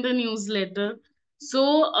up in the newsletter.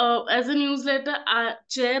 So as a newsletter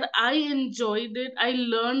chair, I enjoyed it. I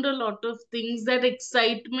learned a lot of things. That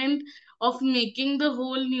excitement of making the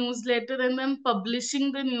whole newsletter and then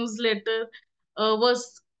publishing the newsletter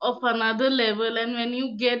was of another level. And when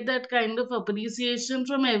you get that kind of appreciation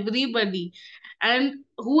from everybody, and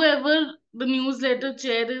whoever the newsletter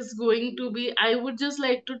chair is going to be, I would just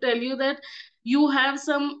like to tell you that you have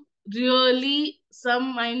some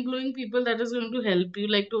mind-blowing people that is going to help you,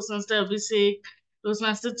 like Toastmaster Abhishek,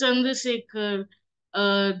 Toastmaster Chandrasekhar,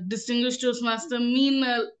 distinguished Toastmaster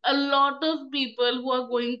Minal, a lot of people who are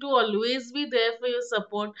going to always be there for your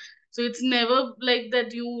support. So it's never like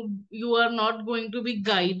that you are not going to be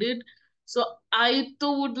guided. So I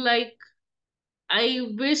too would like, I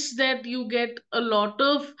wish that you get a lot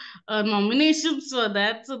of nominations for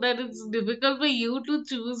that, so that it's difficult for you to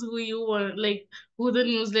choose who you want, like who the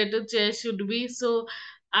newsletter chair should be. So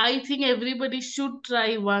I think everybody should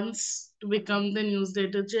try once to become the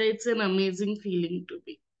newsletter chair. It's an amazing feeling to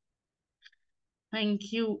be.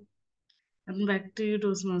 Thank you. And back to you,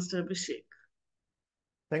 Toastmaster Abhishek.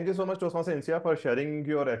 Thank you so much, Toastmaster Insia, for sharing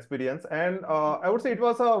your experience. And I would say it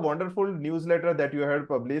was a wonderful newsletter that you had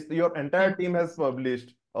published. Your entire Thank team you. has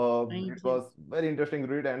published. Thank It you. was very interesting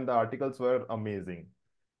read, and the articles were amazing.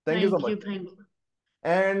 Thank you so Thank much. you. Thank you.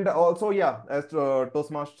 And also, yeah, as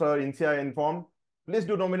Toastmaster Insia informed, please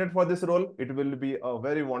do nominate for this role. It will be a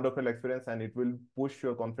very wonderful experience, and it will push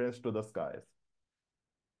your confidence to the skies.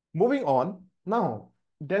 Moving on, now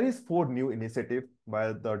there is 4 new initiative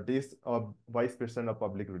by the Vice President of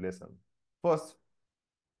Public Relations. First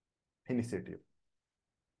initiative.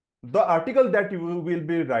 The article that you will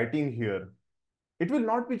be writing here, it will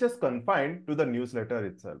not be just confined to the newsletter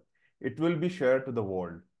itself. It will be shared to the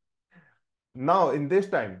world. Now, in this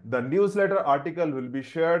time, the newsletter article will be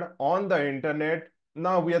shared on the internet.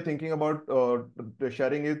 Now we are thinking about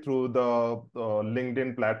sharing it through the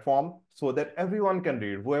LinkedIn platform so that everyone can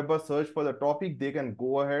read. Whoever search for the topic, they can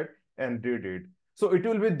go ahead and read it. So it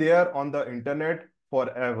will be there on the internet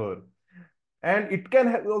forever. And it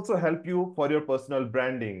can also help you for your personal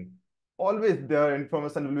branding. Always the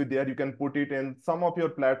information will be there. You can put it in some of your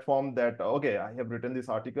platform that, okay, I have written this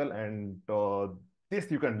article and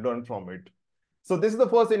this you can learn from it. So this is the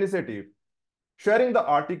first initiative, sharing the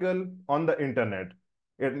article on the internet.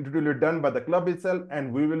 It will be done by the club itself,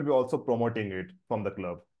 and we will be also promoting it from the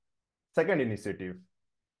club. Second initiative.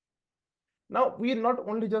 Now, we not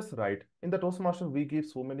only just write. In the Toastmaster, we give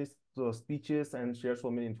so many speeches and share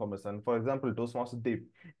so many information. For example, Toastmaster Deep,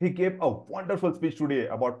 he gave a wonderful speech today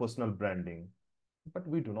about personal branding. But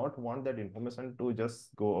we do not want that information to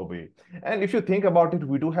just go away. And if you think about it,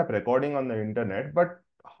 we do have recording on the internet, but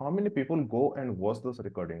how many people go and watch those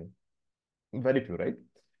recording? Very few, right?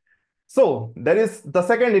 So there is the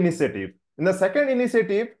second initiative. In the second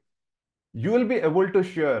initiative, you will be able to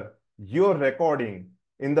share your recording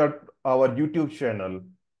in our YouTube channel.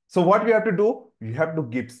 So what we have to do, you have to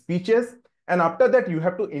give speeches, and after that you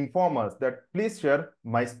have to inform us that please share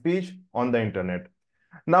my speech on the internet.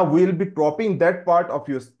 Now we'll be cropping that part of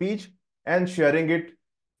your speech and sharing it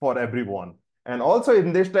for everyone. And also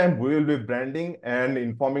in this time, we will be branding and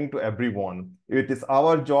informing to everyone. It is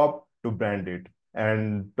our job to brand it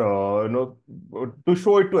and to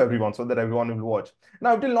show it to everyone so that everyone will watch.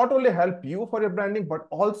 Now it will not only help you for your branding, but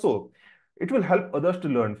also it will help others to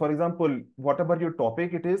learn. For example, whatever your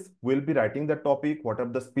topic it is, we'll be writing that topic,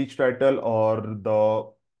 whatever the speech title or the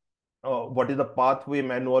what is the pathway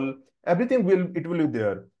manual, everything will be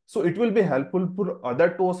there. So it will be helpful for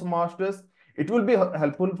other Toastmasters. It will be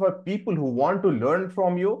helpful for people who want to learn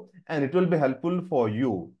from you, and it will be helpful for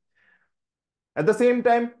you. At the same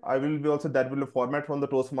time, I will be also that will be format from the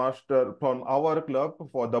Toastmaster from our club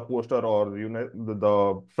for the poster or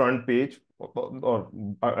the front page or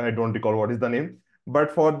I don't recall what is the name. But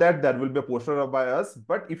for that, there will be a poster by us.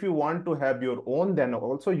 But if you want to have your own, then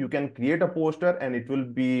also you can create a poster and it will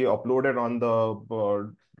be uploaded on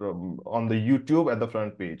the YouTube at the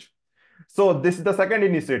front page. So this is the second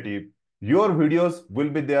initiative. Your videos will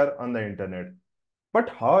be there on the internet. But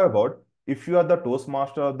how about if you are the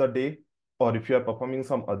Toastmaster of the day, or if you are performing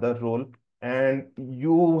some other role and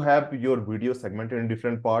you have your video segmented in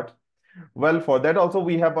different parts? Well, for that also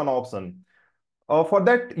we have an option. For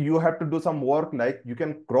that, you have to do some work like you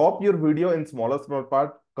can crop your video in small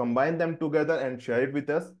part, combine them together and share it with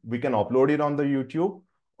us. We can upload it on the YouTube.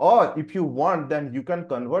 Or if you want, then you can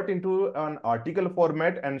convert into an article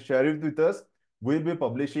format and share it with us. We'll be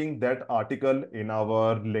publishing that article in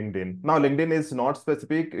our LinkedIn. Now, LinkedIn is not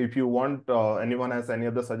specific. If you want, anyone has any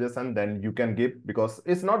other suggestion, then you can give, because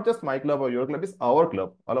it's not just my club or your club, it's our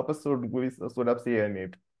club. All of us should have say in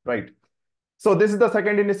it, right? So this is the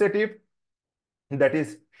second initiative, that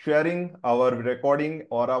is sharing our recording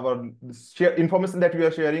or our information that we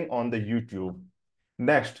are sharing on the YouTube.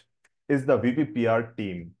 Next is the VPPR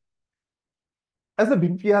team. As a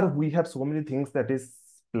VPPR, we have so many things that is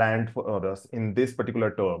planned for us in this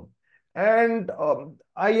particular term. And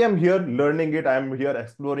I am here learning it. I am here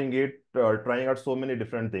exploring it, trying out so many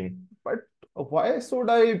different things. But why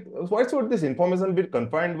should this information be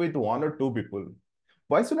confined with one or two people?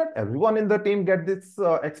 Why should not everyone in the team get this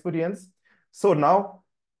experience? So now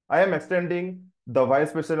I am extending the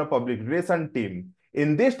Vice President of Public Relations team.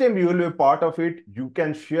 In this team, you will be part of it. You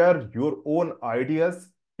can share your own ideas.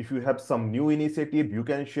 If you have some new initiative, you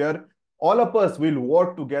can share. All of us will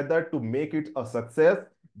work together to make it a success.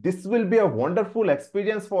 This will be a wonderful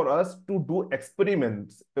experience for us to do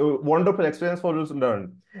experiments, a wonderful experience for us to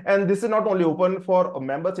learn. And this is not only open for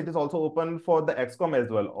members, it is also open for the XCOM as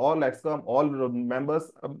well. All XCOM, all members,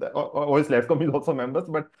 obviously XCOM is also members,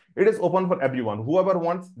 but it is open for everyone. Whoever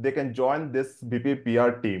wants, they can join this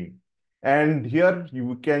BPPR team. And here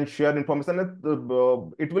you can share information.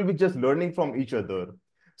 It will be just learning from each other.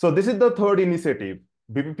 So this is the third initiative,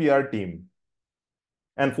 BPPR team.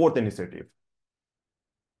 And fourth initiative.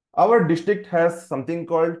 Our district has something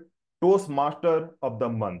called Toastmaster of the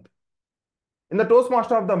Month. In the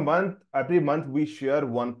Toastmaster of the Month, every month we share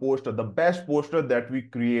one poster, the best poster that we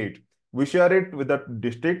create. We share it with the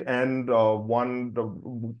district, and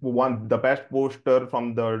the best poster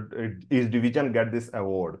from the each division get this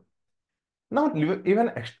award. Now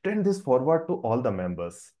even extend this forward to all the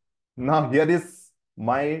members. Now here is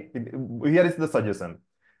the suggestion.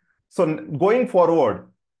 So going forward,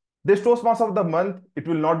 this Toastmaster of the Month, it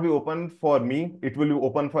will not be open for me, it will be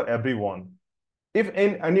open for everyone. If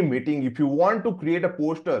in any meeting, if you want to create a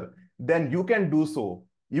poster, then you can do so.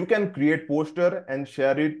 You can create poster and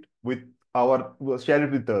share it with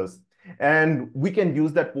us. And we can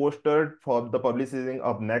use that poster for the publishing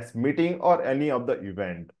of next meeting or any of the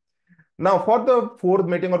event. Now, for the fourth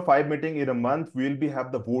meeting or five meeting in a month, we will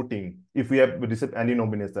have the voting if we have received any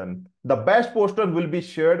nomination. The best poster will be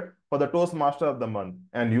shared for the Toastmaster of the Month,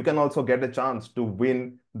 and you can also get a chance to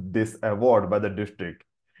win this award by the district.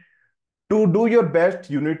 To do your best,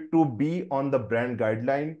 you need to be on the brand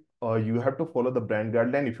guideline. You have to follow the brand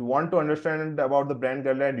guideline. If you want to understand about the brand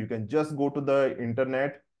guideline, you can just go to the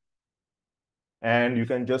internet and you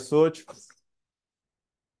can just search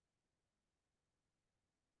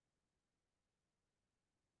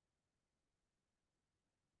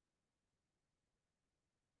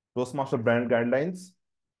Toastmaster brand guidelines.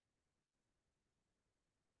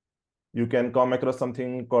 You can come across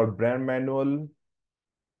something called brand manual.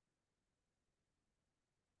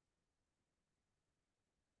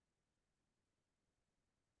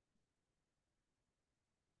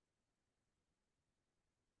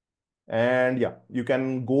 And yeah, you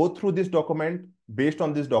can go through this document. Based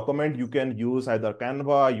on this document, you can use either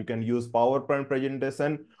Canva, you can use PowerPoint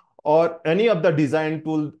presentation, or any of the design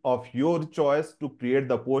tool of your choice to create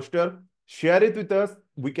the poster. Share it with us.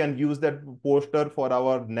 We can use that poster for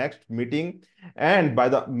our next meeting. And by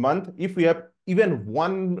the month, if we have even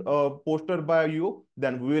one poster by you,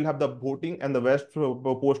 then we will have the voting, and the best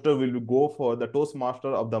poster will go for the Toastmaster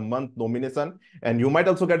of the Month nomination. And you might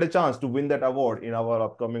also get a chance to win that award in our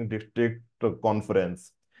upcoming district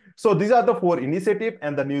conference. So these are the four initiatives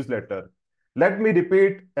and the newsletter. Let me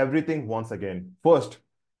repeat everything once again. First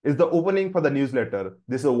is the opening for the newsletter.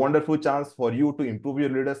 This is a wonderful chance for you to improve your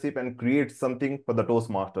leadership and create something for the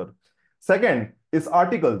Toastmaster. Second is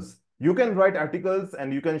articles. You can write articles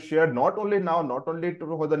and you can share not only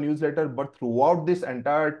for the newsletter, but throughout this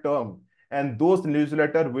entire term. And those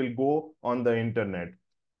newsletters will go on the internet.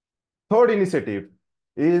 Third initiative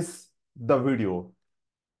is the video.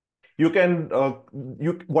 You can,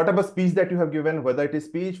 whatever speech that you have given, whether it is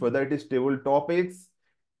speech, whether it is table topics,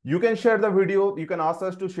 you can share the video. You can ask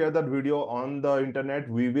us to share that video on the internet.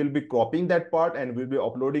 We will be copying that part and we'll be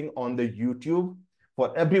uploading on the YouTube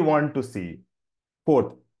for everyone to see.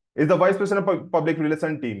 Fourth is the Vice President of Public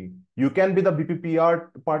Relations team. You can be the BPPR,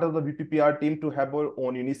 part of the BPPR team, to have your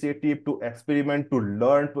own initiative, to experiment, to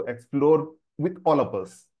learn, to explore with all of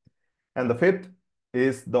us. And the fifth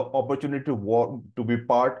is the opportunity to work, to be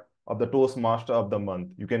part of the Toastmaster of the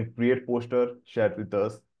Month. You can create poster, share it with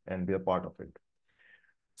us, and be a part of it.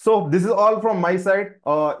 So this is all from my side.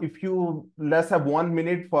 If you let's have 1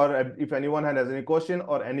 minute for if anyone has any question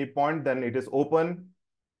or any point, then it is open.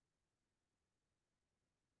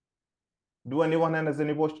 Do anyone has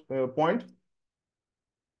any point?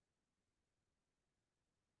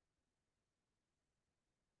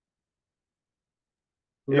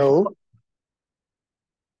 No.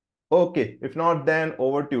 Okay, if not, then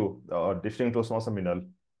over to you, District Toastmaster Minal.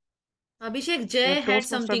 Abhishek, Jay had Toastmaster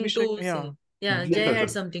something Abhishek, to yeah. say. Yeah, Yes, Jay sir, had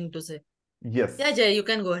sir. something to say. Yes. Yeah, Jay, you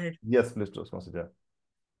can go ahead. Yes, please, Toastmaster Jay.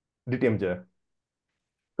 DTM Jay.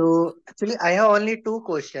 So actually, I have only two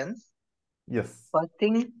questions. Yes. First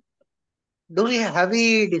thing, have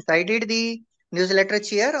we decided the newsletter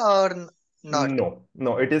chair or not? No,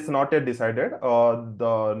 no, it is not yet decided.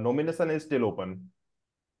 The nomination is still open.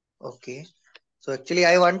 Okay. So actually,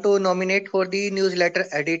 I want to nominate for the newsletter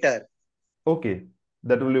editor. Okay,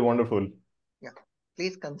 that will be wonderful. Yeah.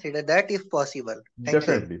 Please consider that if possible. Thank you.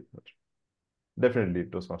 Definitely, definitely,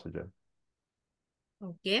 Toastmaster Jay.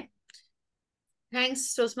 Okay.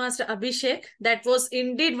 Thanks, Toastmaster Abhishek. That was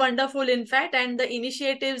indeed wonderful, in fact, and the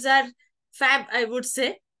initiatives are fab, I would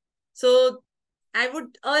say. So I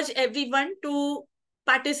would urge everyone to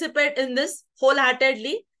participate in this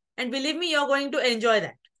wholeheartedly. And believe me, you're going to enjoy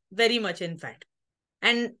that very much, in fact.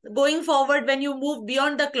 And going forward, when you move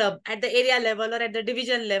beyond the club at the area level or at the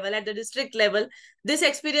division level, at the district level, this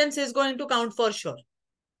experience is going to count for sure.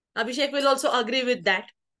 Abhishek will also agree with that.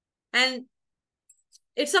 And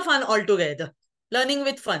it's a fun altogether. Learning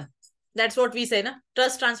with fun. That's what we say, na?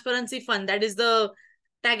 Trust, transparency, fun. That is the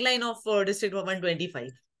tagline of District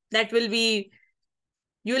 125. That will be,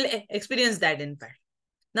 you will experience that in fact.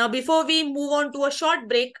 Now, before we move on to a short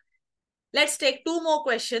break, let's take two more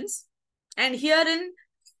questions. And herein,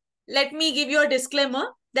 let me give you a disclaimer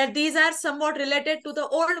that these are somewhat related to the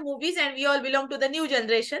old movies and we all belong to the new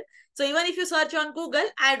generation. So even if you search on Google,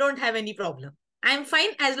 I don't have any problem. I'm fine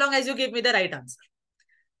as long as you give me the right answer.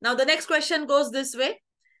 Now, the next question goes this way.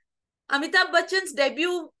 Amitabh Bachchan's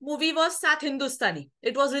debut movie was Sat Hindustani.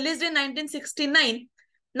 It was released in 1969.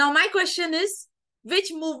 Now, my question is,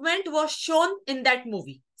 which movement was shown in that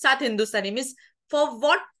movie? Sat Hindustani means for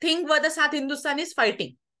what thing were the Sat Hindustanis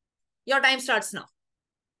fighting? Your time starts now.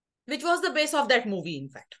 Which was the base of that movie, in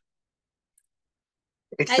fact?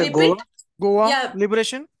 It's I a Goa. repeat. Goa Yeah.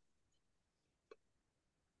 liberation.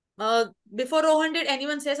 Before Rohan, did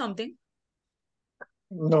anyone say something?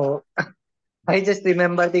 No, I just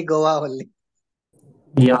remember the Goa only.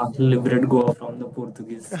 Yeah, liberate Goa from the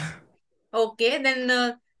Portuguese. Okay, then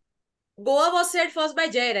Goa was said first by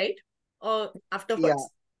Jay, right? Or afterwards?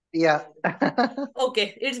 Yeah.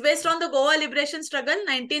 Okay, it's based on the Goa liberation struggle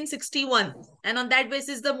 1961, and on that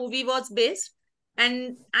basis the movie was based.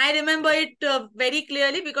 And I remember it very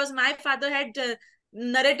clearly because my father had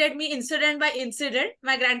narrated me incident by incident,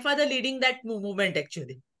 my grandfather leading that movement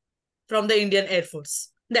actually from the Indian Air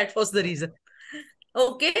Force. That was the reason.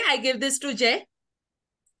 Okay, I give this to Jay.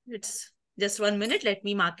 It's just 1 minute. Let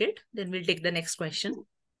me mark it. Then we'll take the next question.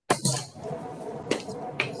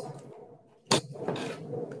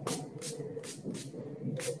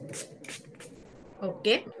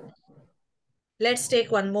 Okay. Let's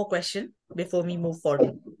take one more question before we move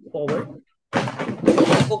forward.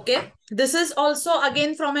 Okay. This is also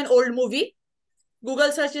again from an old movie.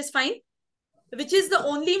 Google search is fine. Which is the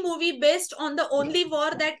only movie based on the only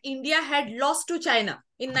war that India had lost to China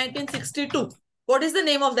in 1962. What is the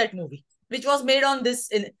name of that movie? Which was made on this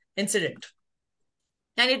incident.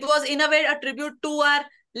 And it was in a way a tribute to our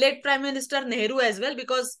late Prime Minister Nehru as well,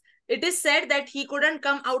 because it is said that he couldn't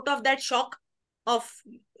come out of that shock of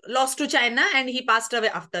loss to China and he passed away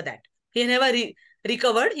after that. He never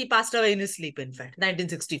recovered. He passed away in his sleep, in fact,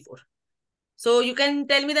 1964. So you can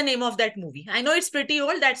tell me the name of that movie. I know it's pretty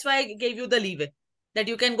old. That's why I gave you the leeway that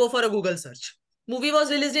you can go for a Google search. Movie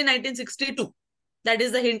was released in 1962. That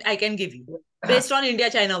is the hint I can give you. Based on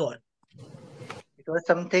India-China war. It was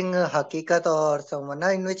something Hakikat or someone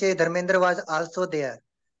in which Dharmendra was also there.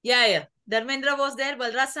 Yeah. Dharmendra was there.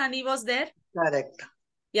 Balraj Sahni was there. Correct.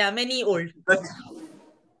 Yeah, many old.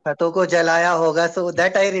 Khato ko jalaya hoga. So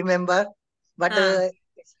that I remember. But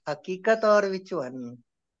Hakikat or which one?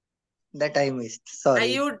 That I missed.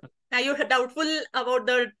 Sorry. Are you doubtful about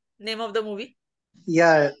the name of the movie?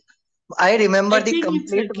 Yeah. I remember I the think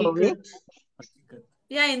complete it's movie.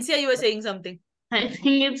 Yeah, Insia, you were saying something. I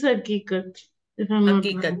think it's Hakikat, if I'm not wrong.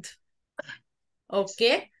 Hakikat.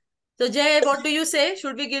 Okay. So, Jay, what do you say?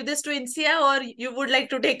 Should we give this to Insia or you would like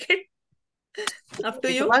to take it? Up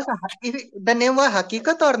to you. The name was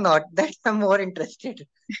Hakikat or not? That's I'm more interested.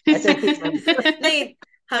 Nahin,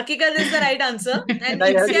 Hakikat is the right answer. And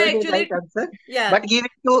Insia actually... right answer. Yeah. But give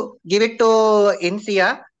it to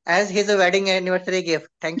Insia as his wedding anniversary gift.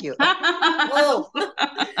 Thank you. Oh,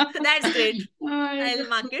 that's great. I'll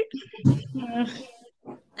mark it.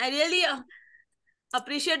 I really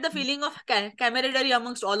appreciate the feeling of camaraderie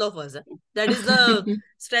amongst all of us. That is the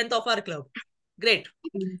strength of our club. Great.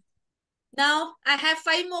 Now, I have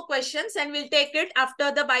 5 more questions and we'll take it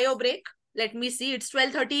after the bio break. Let me see. It's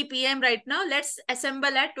 12:30 p.m. right now. Let's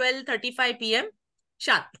assemble at 12:35 p.m.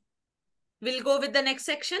 sharp. We'll go with the next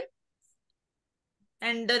section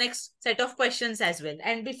and the next set of questions as well.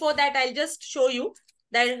 And before that, I'll just show you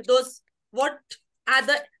that what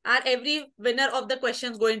are every winner of the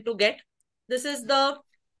questions going to get. This is the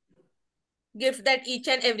gift that each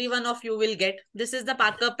and every one of you will get. This is the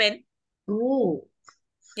Parker pen. Oh.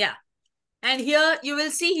 Yeah. And here you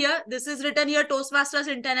will see here, this is written here Toastmasters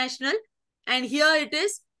International. And here it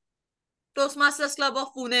is Toastmasters Club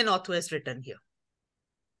of Pune Northwest written here.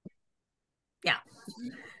 Yeah.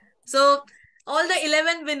 So all the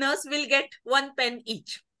 11 winners will get 1 pen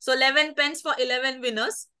each. So 11 pens for 11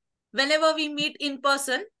 winners. Whenever we meet in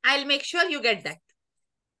person, I'll make sure you get that.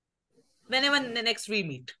 Whenever next we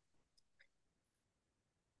meet.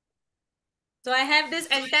 So I have this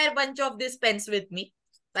entire bunch of these pens with me.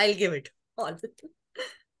 I'll give it all.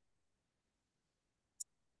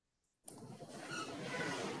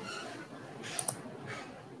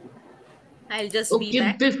 I'll just be Okay,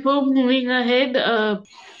 back. before moving ahead,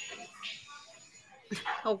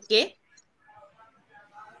 Okay.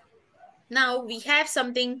 Now we have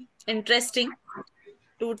something interesting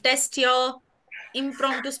to test your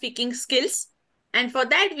impromptu speaking skills. And for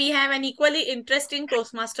that, we have an equally interesting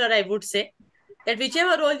Toastmaster, I would say. That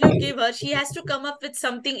whichever role you give her, she has to come up with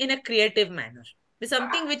something in a creative manner. With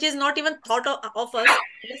something which is not even thought of us,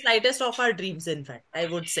 the slightest of our dreams, in fact, I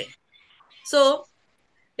would say. So,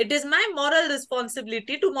 it is my moral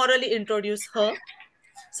responsibility to morally introduce her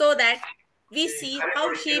so that we see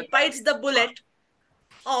how she bites the bullet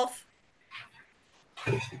of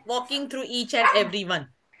walking through each and every one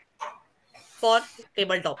for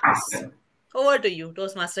table topics. Over to you,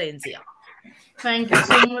 Toastmaster Inzia. thank you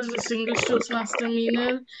so much, distinguished Toastmaster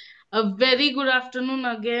Minal. A very good afternoon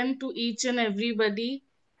again to each and everybody.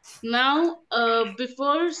 Now,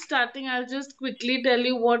 before starting, I'll just quickly tell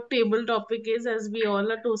you what table topic is, as we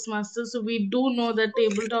all are Toastmasters. So, we do know that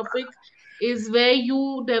table topic is where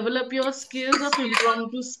you develop your skills of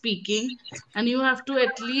impromptu speaking, and you have to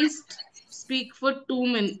at least speak for 2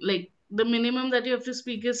 minutes. Like, the minimum that you have to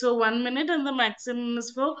speak is for 1 minute, and the maximum is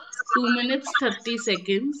for 2 minutes 30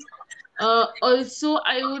 seconds. Also,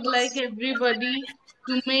 I would like everybody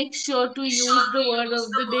to make sure to use the word of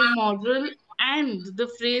the day moral and the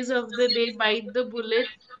phrase of the day bite the bullet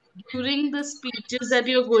during the speeches that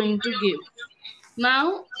you're going to give.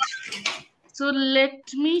 Now, so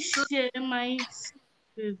let me share my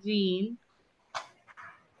screen.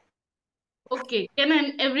 Okay,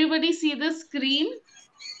 can everybody see the screen?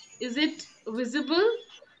 Is it visible?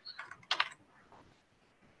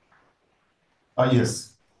 Yes.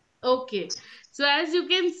 Okay, so as you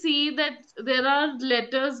can see that there are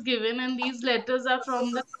letters given, and these letters are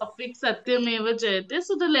from the topic Satyamev Jayate.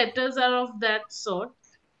 So the letters are of that sort.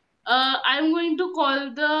 I'm going to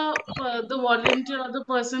call the volunteer or the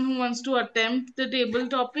person who wants to attempt the table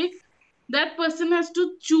topic. That person has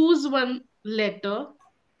to choose one letter.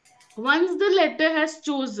 Once the letter has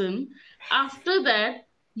chosen, after that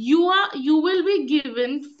you will be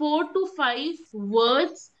given 4 to 5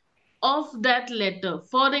 words of that letter.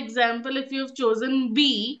 For example, if you've chosen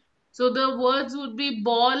B, so the words would be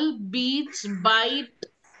ball, beach, bite,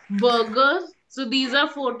 burger. So these are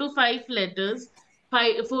 4 to 5 letters,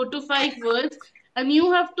 4 to 5 words, and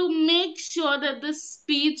you have to make sure that the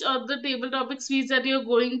speech or the table topic speech that you're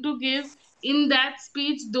going to give, in that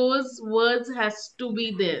speech those words has to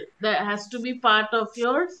be there. That has to be part of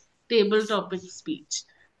your table topic speech.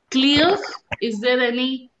 Clear? Is there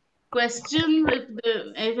any question?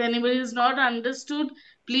 If anybody is not understood,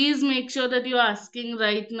 please make sure that you're asking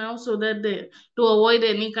right now so that to avoid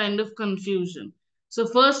any kind of confusion. So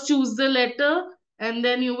first choose the letter, and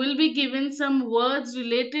then you will be given some words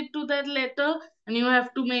related to that letter, and you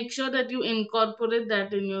have to make sure that you incorporate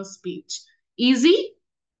that in your speech. Easy?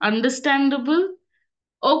 Understandable?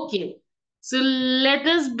 Okay. So let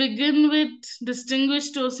us begin with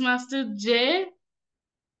distinguished Toastmaster Jay.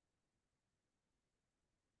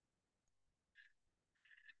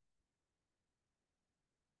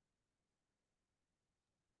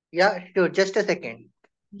 Yeah, sure. Just a second.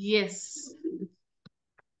 Yes.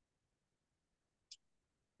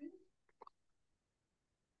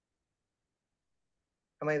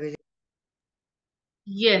 Am I visible?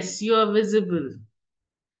 Yes, you are visible.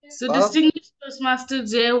 So Bob, distinguished Toastmaster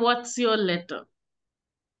Jay, what's your letter?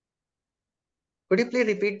 could you please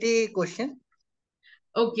repeat the question?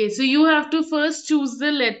 Okay, so you have to first choose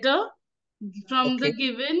the letter from the Okay.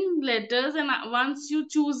 given letters, and once you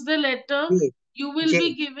choose the letter, J. you will J.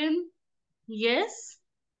 be given, yes,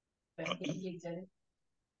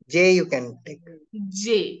 J you can take.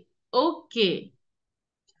 J. Okay.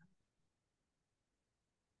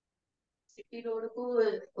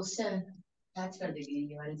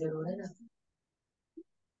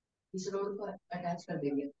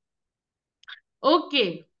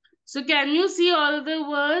 Okay. So can you see all the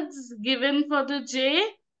words given for the J?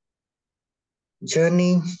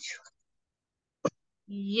 Journey.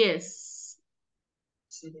 Yes.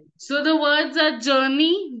 So the words are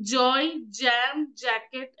journey, joy, jam,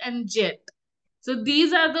 jacket, and jet. So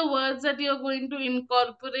these are the words that you're going to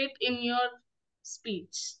incorporate in your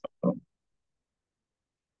speech.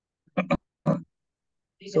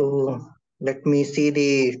 So let me see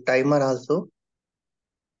the timer also.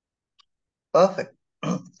 Perfect.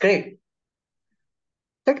 Great.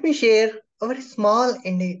 Let me share a very small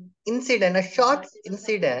incident, a short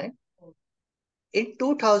incident in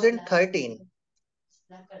 2013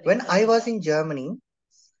 when I was in Germany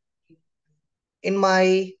in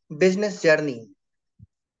my business journey.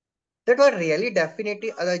 That was really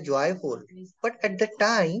definitely other joyful. But at the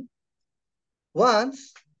time,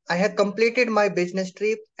 once I had completed my business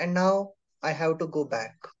trip and now I have to go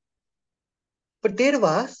back. But there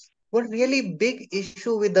was one really big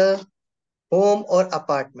issue with the home or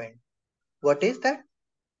apartment. What is that?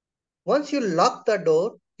 Once you lock the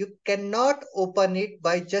door, you cannot open it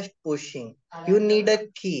by just pushing. You need a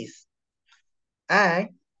keys. And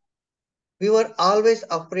we were always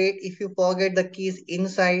afraid if you forget the keys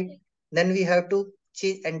inside, then we have to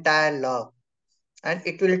change entire lock. And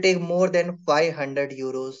it will take more than 500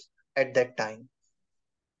 euros at that time.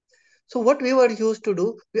 So what we were used to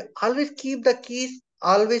do, we always keep the keys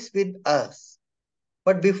always with us.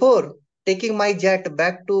 But before taking my jet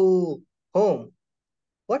back to home,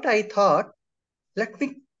 what I thought, let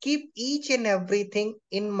me keep each and everything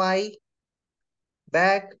in my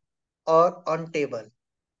bag or on table.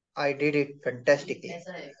 I did it fantastically.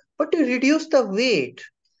 But to reduce the weight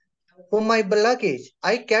for my luggage,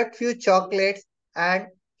 I kept few chocolates and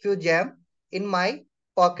few jam in my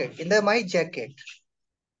pocket, in my jacket.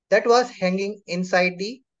 That was hanging inside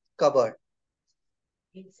the cupboard.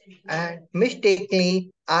 And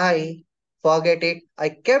mistakenly, I forget it. I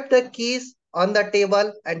kept the keys on the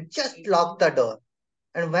table and just locked the door.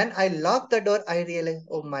 And when I locked the door, I realized,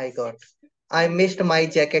 oh my god, I missed my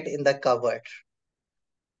jacket in the cupboard.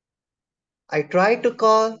 I tried to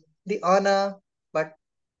call the owner, but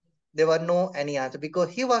there were no any answer because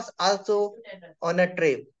he was also on a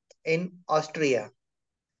trip in Austria.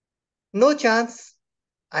 No chance.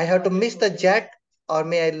 I have to miss the jet, or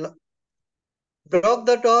may I broke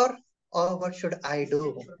the door, or what should I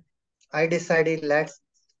do? I decided let's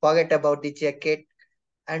forget about the jacket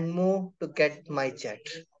and move to get my jet.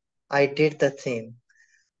 I did the same.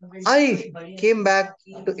 I came back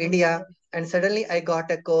to India and suddenly I got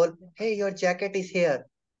a call. Hey, your jacket is here.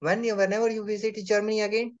 Whenever you visit Germany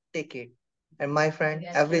again, take it. And my friend,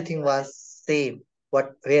 everything was same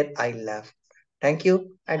what where I left. Thank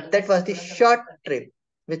you. And that was the short trip,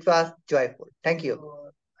 which was joyful. Thank you.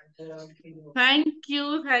 Thank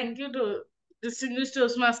you to distinguished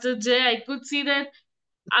Toastmaster Jay. I could see that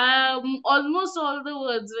almost all the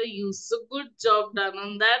words were used. So good job done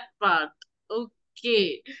on that part.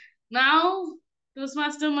 Okay. Now,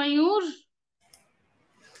 Toastmaster Mayur.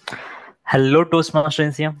 Hello, Toastmaster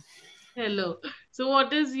Insia. Hello. So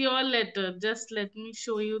what is your letter? Just let me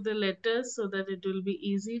show you the letters so that it will be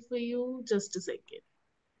easy for you. Just a second.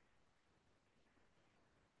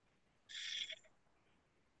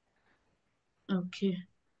 Okay.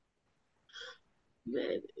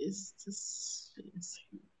 Where is this?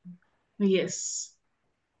 Yes.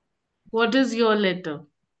 What is your letter?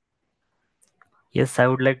 Yes, I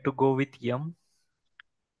would like to go with Yum.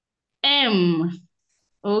 M.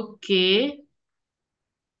 Okay.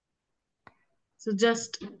 So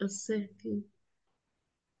just a second.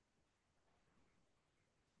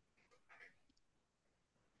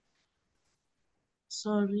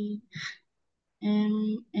 Sorry.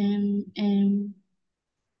 M.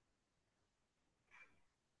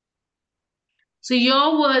 So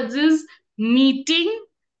your words is meeting,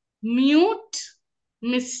 mute,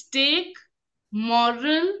 mistake,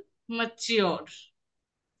 moral, mature.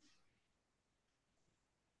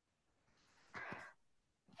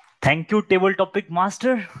 Thank you, Table Topic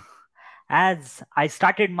Master. As I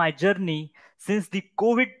started my journey since the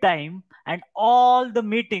COVID time and all the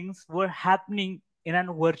meetings were happening in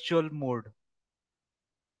a virtual mode.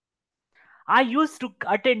 I used to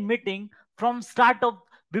attend meeting from start of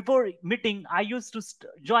before meeting. I used to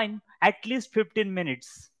join at least 15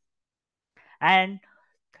 minutes. And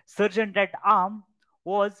Sergeant at arm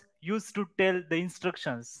was used to tell the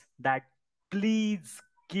instructions that please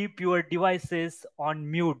keep your devices on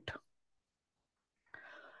mute.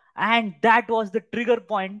 And that was the trigger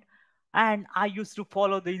point, and I used to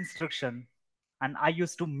follow the instruction and I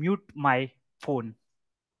used to mute my phone.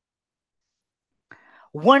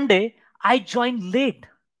 One day I joined late,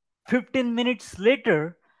 15 minutes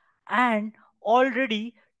later, and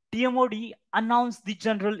already TMOD announced the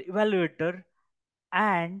general evaluator,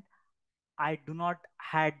 and I do not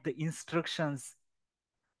had the instructions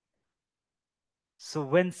So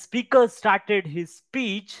when speaker started his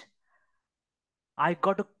speech, I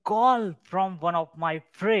got a call from one of my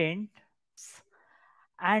friends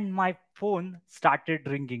and my phone started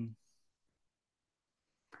ringing.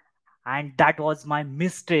 And that was my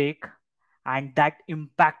mistake, and that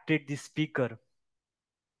impacted the speaker.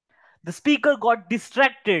 The speaker got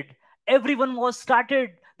distracted. Everyone was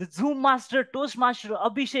started. The Zoom master, Toastmaster,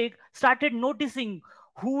 Abhishek started noticing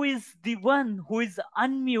who is the one who is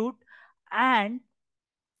unmute, and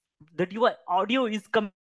the audio is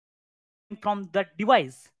coming from that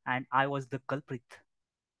device, and I was the culprit.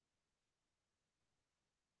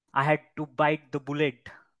 I had to bite the bullet,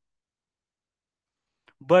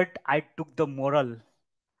 but I took the moral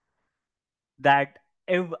that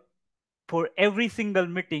for every single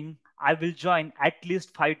meeting, I will join at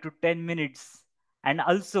least 5 to 10 minutes. And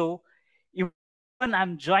also, even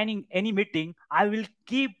I'm joining any meeting, I will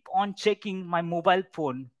keep on checking my mobile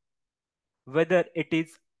phone, whether it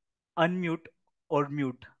is unmute or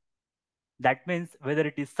mute. That means whether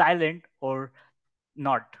it is silent or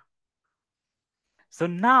not. So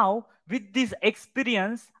now, with this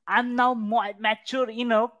experience, I'm now more mature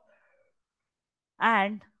enough,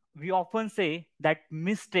 and we often say that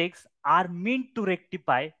mistakes are meant to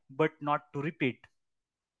rectify but not to repeat.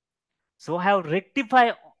 So I have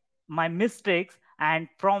rectified my mistakes, and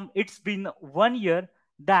from it's been 1 year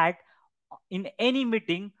that in any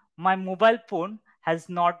meeting my mobile phone has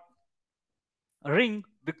not ring,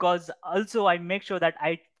 because also I make sure that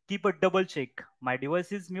I keep a double check. My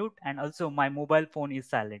device is mute and also my mobile phone is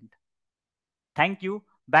silent. Thank you.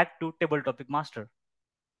 Back to table topic master.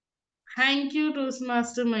 Thank you,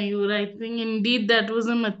 Toastmaster Mayur. I think indeed that was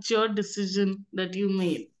a mature decision that you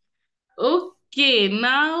made. Okay,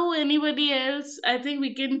 now anybody else? I think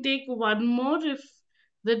we can take one more if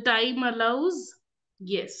the time allows.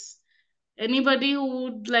 Yes. Anybody who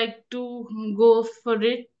would like to go for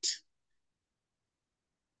it?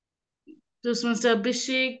 Toastmaster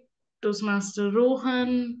Abhishek, Toastmaster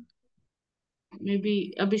Rohan,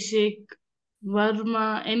 maybe Abhishek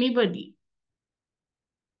Varma, anybody.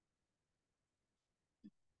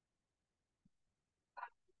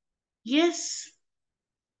 Yes.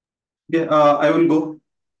 Yeah, I will go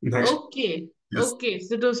next. Okay. Yes. Okay.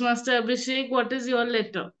 So Toastmaster Abhishek, what is your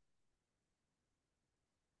letter?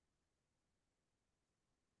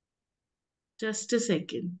 Just a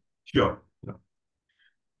second. Sure. Yeah.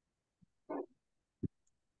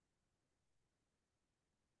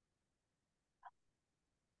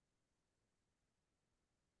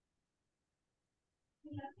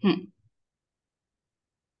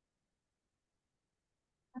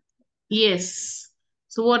 Yes.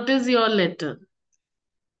 So what is your letter?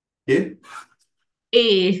 Okay.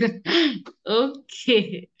 A.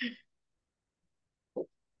 Okay.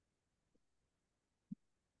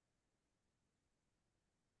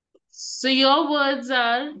 So your words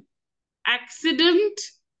are accident.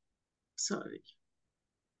 Sorry.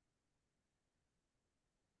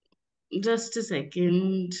 Just a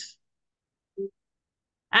second.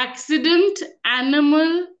 Accident,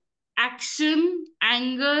 animal, action,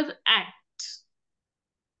 anger, act.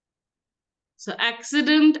 So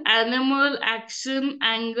accident, animal, action,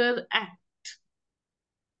 anger, act.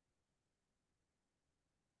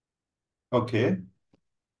 Okay.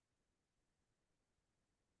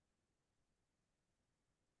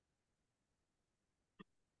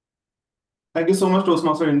 Thank you so much,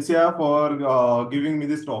 Toastmaster Insia, for giving me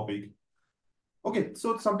this topic. Okay,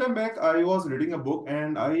 so sometime back I was reading a book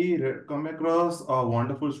and I come across a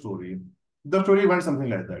wonderful story. The story went something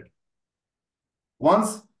like that.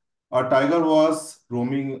 Once a tiger was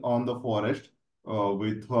roaming on the forest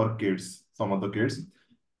with her kids, some of the kids.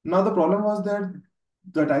 Now the problem was that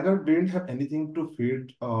the tiger didn't have anything to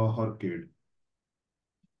feed her kid.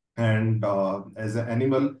 And as an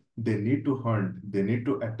animal, they need to hunt, they need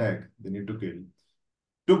to attack, they need to kill.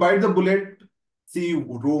 To bite the bullet, she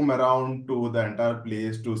roam around to the entire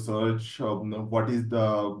place to search what is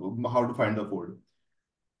the how to find the food.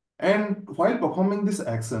 And while performing this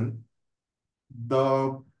action,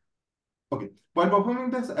 the okay, while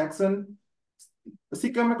performing this action, she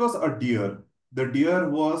came across a deer. The deer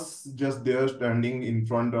was just there standing in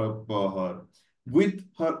front of her with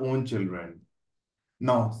her own children.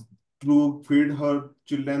 Now, to feed her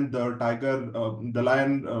children, the tiger, the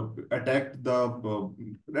lion attacked the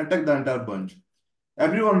entire bunch.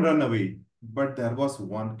 Everyone ran away, but there was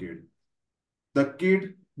one kid. The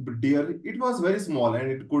kid, deer, it was very small and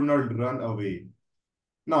it could not run away.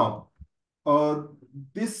 Now, uh,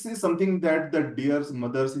 this is something that the deer's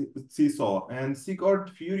mother she saw, and she got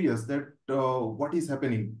furious that what is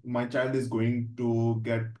happening? My child is going to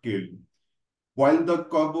get killed. While the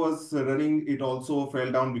cub was running, it also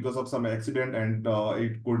fell down because of some accident, and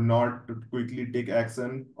it could not quickly take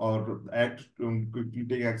action or act quickly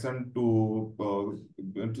take action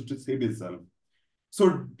to save itself.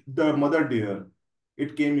 So the mother deer,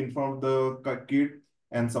 it came in front of the kid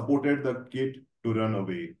and supported the kid to run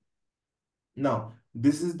away. Now,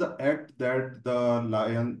 this is the act that the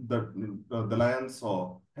lion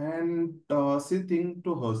saw, and she think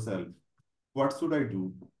to herself, "What should I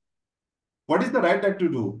do? What is the right act to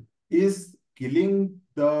do? Is killing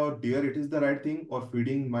the deer, it is the right thing, or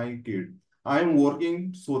feeding my kid? I am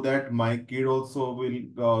working so that my kid also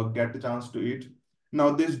will get a chance to eat." Now,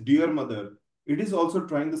 this dear mother, it is also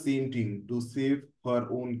trying the same thing to save her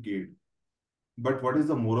own kid. But what is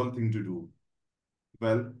the moral thing to do?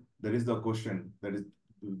 Well, there is the question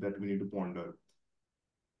that we need to ponder.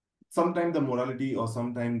 Sometimes the morality or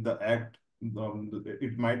sometimes the act,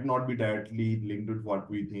 it might not be directly linked with what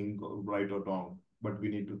we think right or wrong, but we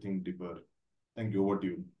need to think deeper. Thank you. Over to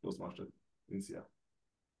you, Toastmaster Insia.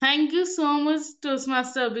 Thank you so much,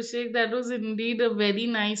 Toastmaster Abhishek. That was indeed a very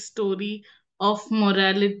nice story of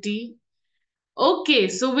morality. Okay,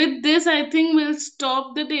 so with this, I think we'll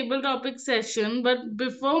stop the table topic session. But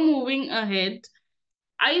before moving ahead,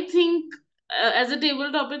 I think as a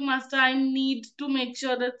table topic master, I need to make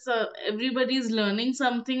sure that everybody is learning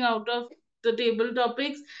something out of the table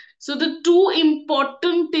topics. So, the two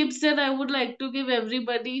important tips that I would like to give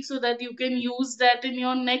everybody so that you can use that in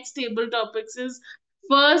your next table topics is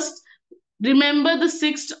first, remember the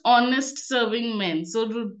six honest serving men. So,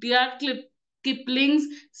 Rudyard Kipling's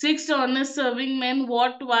six honest serving men: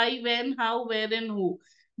 what, why, when, how, where, and who.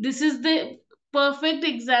 This is the perfect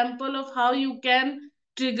example of how you can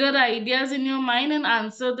trigger ideas in your mind and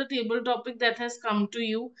answer the table topic that has come to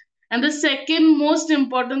you. And the second most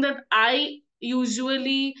important that I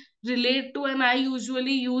usually relate to and I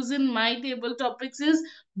usually use in my table topics is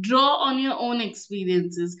draw on your own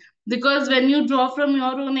experiences. Because when you draw from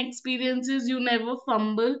your own experiences, you never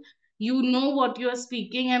fumble. You know what you are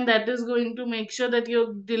speaking, and that is going to make sure that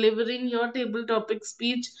you're delivering your table topic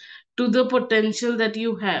speech to the potential that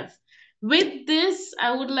you have. With this,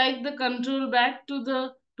 I would like the control back to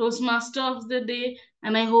the Toastmaster of the day,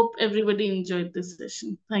 and I hope everybody enjoyed this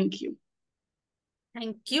session. Thank you.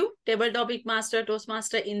 Thank you, Table Topic Master,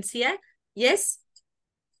 Toastmaster Insia. Yes,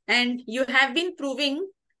 and you have been proving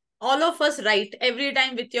all of us right every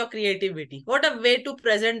time with your creativity. What a way to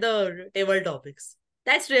present the table topics.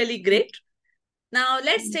 That's really great. Now,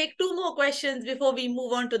 let's take two more questions before we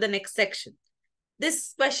move on to the next section.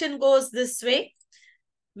 This question goes this way.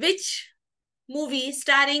 Which movie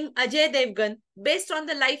starring Ajay Devgan, based on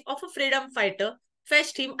the life of a freedom fighter,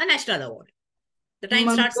 fetched him a national award? The time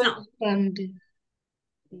starts now.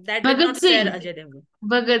 That did not scare Ajay Devgan.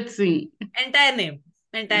 Bhagat Singh. Entire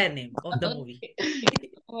name of the movie.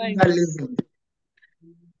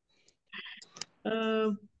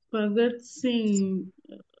 Bhagat Singh.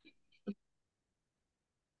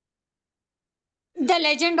 The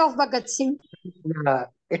Legend of Bhagat Singh. Yeah,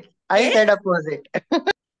 I said opposite.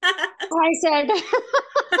 I said.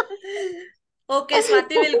 Okay,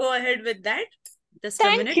 Swati will go ahead with that. Just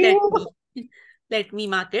a minute. Let me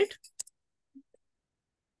mark it.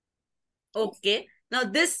 Okay. Now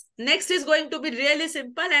this next is going to be really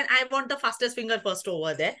simple, and I want the fastest finger first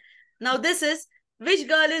over there. Now this is, which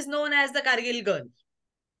girl is known as the Kargil girl?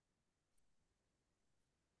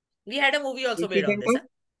 We had a movie also made on this.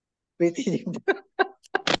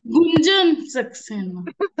 Gunjan Saxena.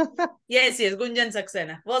 Yes, Gunjan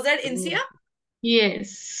Saxena. Was that Insia?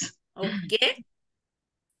 Yes. Okay.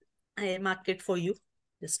 I mark it for you.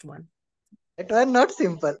 Just one. It was not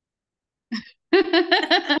simple.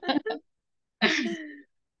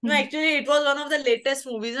 No, actually, it was one of the latest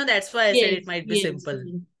movies, and that's why I said it might be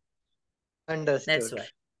simple. Understood. That's why.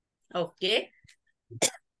 Okay.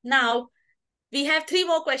 Now, we have 3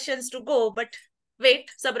 more questions to go, but wait,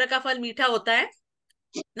 sabra ka phal meetha hota hai.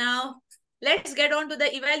 Now, let's get on to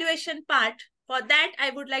the evaluation part. For that, I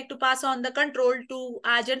would like to pass on the control to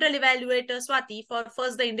our general evaluator, Swati, for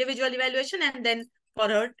first the individual evaluation and then for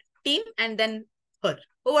her team and then her.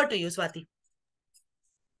 Over to you, Swati.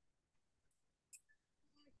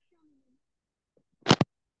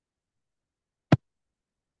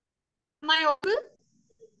 Am I audible?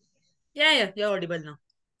 Yeah, you're audible now.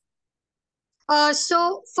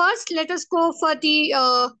 So first, let us go for the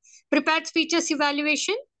prepared speeches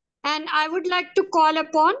evaluation. And I would like to call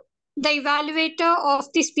upon the evaluator of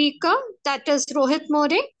the speaker, that is Rohan More,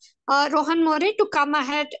 to come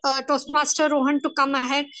ahead, Toastmaster Rohan, to come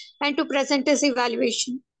ahead and to present his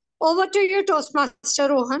evaluation. Over to you, Toastmaster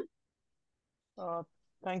Rohan.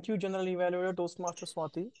 Thank you, General Evaluator Toastmaster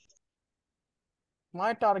Swati.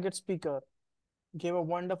 My target speaker gave a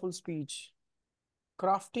wonderful speech,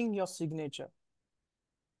 crafting your signature.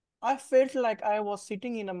 I felt like I was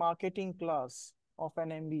sitting in a marketing class of an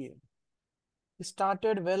MBA. He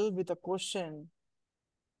started well with a question: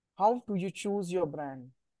 how do you choose your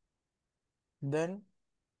brand? Then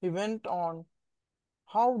he went on: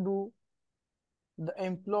 how do the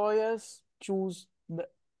employers choose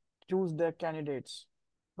their candidates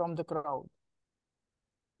from the crowd?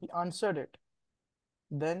 He answered it.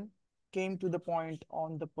 Then came to the point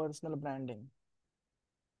on the personal branding.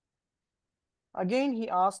 Again, he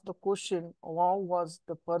asked the question,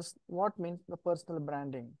 what means the personal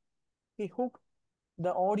branding? He hooked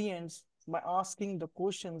the audience by asking the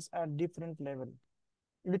questions at different level.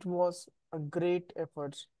 It was a great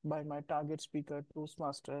effort by my target speaker,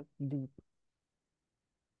 Toastmaster Deep.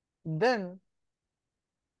 Then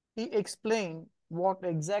he explained what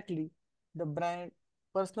exactly the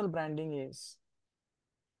personal branding is.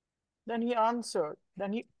 Then he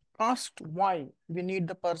asked why we need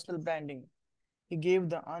the personal branding. He gave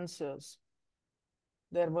the answers.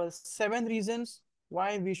 There were 7 reasons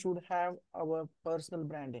why we should have our personal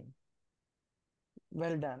branding.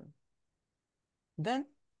 Well done. Then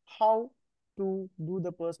how to do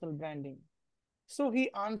the personal branding? So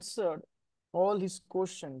he answered all his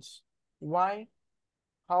questions: why,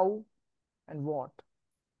 how, and what.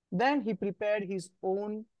 Then he prepared his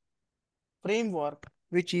own framework,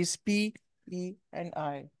 which is P, E, and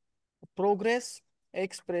I: progress,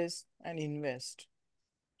 express, and invest.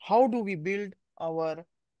 How do we build our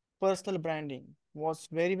personal branding was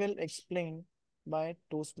very well explained by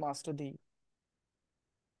Toastmaster Deep.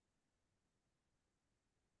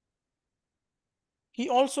 He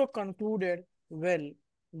also concluded well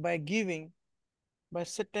by telling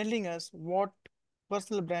us what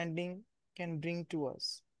personal branding can bring to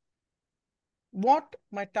us. What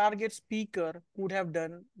my target speaker could have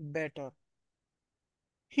done better.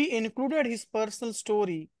 He included his personal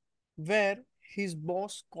story where his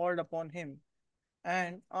boss called upon him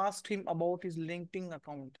and asked him about his LinkedIn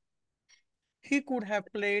account. He could have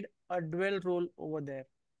played a dual role over there.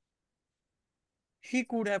 He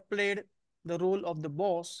could have played the role of the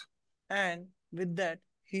boss, and with that,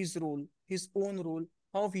 his own role,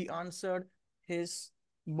 how he answered his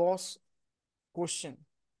boss question.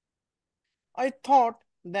 I thought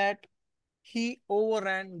that he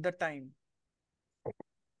overran the time.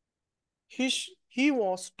 He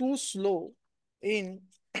was too slow in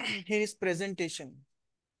his presentation.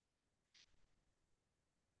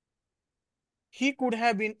 He could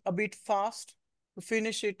have been a bit fast to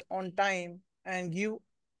finish it on time and give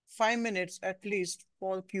 5 minutes at least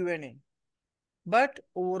for Q&A. But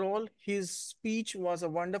overall, his speech was a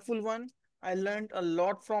wonderful one. I learned a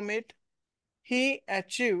lot from it. He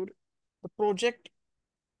achieved the project.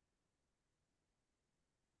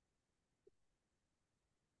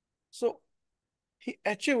 So he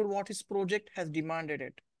achieved what his project has demanded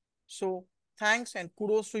it. So thanks and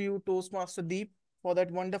kudos to you, Toastmaster Deep, for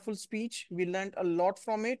that wonderful speech. We learned a lot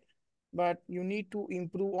from it, but you need to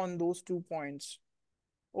improve on those 2 points.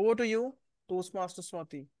 Over to you, Toastmaster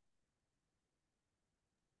Swati.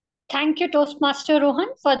 Thank you, Toastmaster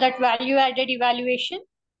Rohan, for that value added evaluation.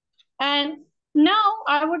 And now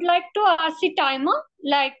I would like to ask the timer,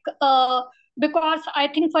 because I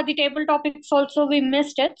think for the table topics also we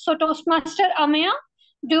missed it. So Toastmaster Amaya,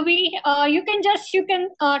 do we? You can to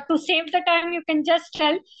save the time. You can just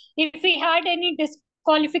tell if we had any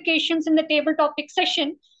disqualifications in the table topic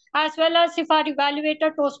session, as well as if our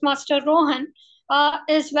evaluator Toastmaster Rohan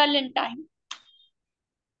is well in time.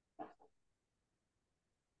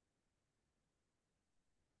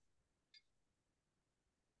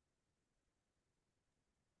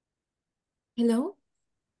 Hello,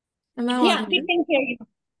 am I Yeah, we audible? can hear you.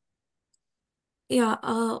 Yeah,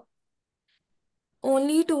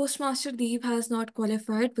 only Toastmaster Deep has not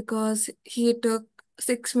qualified because he took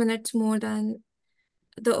 6 minutes more than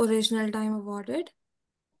the original time awarded.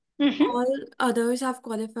 All others have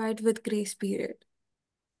qualified with grace period.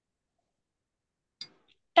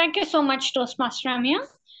 Thank you so much, Toastmaster Amia.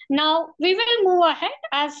 Now we will move ahead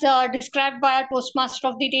as described by our Toastmaster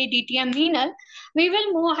of the Day, DTM Minal. We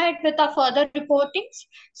will move ahead with our further reportings.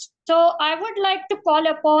 So I would like to call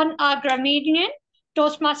upon our grammarian,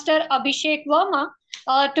 Toastmaster Abhishek Verma,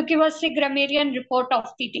 to give us the grammarian report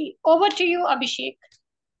of the day. Over to you, Abhishek.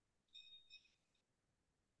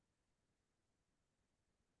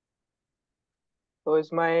 So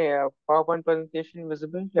is my PowerPoint presentation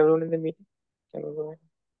visible to everyone in the meeting? Can we go ahead?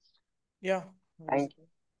 Yeah. Thank you.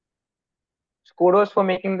 So kudos for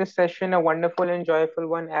making this session a wonderful and joyful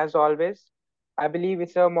one as always. I believe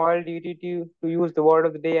it's a moral duty to use the word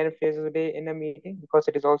of the day and phrase of the day in a meeting because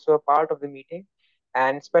it is also a part of the meeting.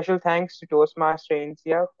 And special thanks to Toastmaster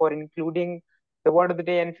Insia for including the word of the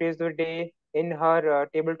day and phrase of the day in her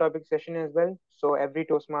table topic session as well. So every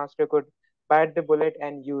Toastmaster could bite the bullet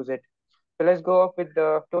and use it. So let's go up with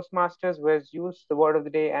the Toastmasters who has used the word of the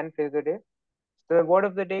day and phrase of the day. The word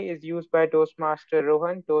of the day is used by Toastmaster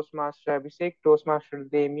Rohan, Toastmaster Abhishek, Toastmaster of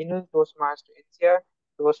the day Minal, Toastmaster Insia,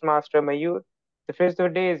 Toastmaster Mayur. The phrase of the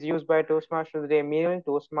day is used by Toastmaster of the day Minal,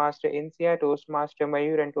 Toastmaster Insia, Toastmaster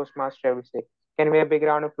Mayur, and Toastmaster Abhishek. Can we have a big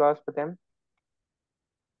round of applause for them?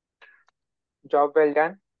 Job well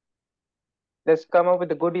done. Let's come up with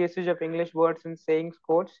the good usage of English words and sayings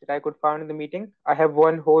quotes that I could find in the meeting. I have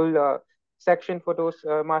one whole section for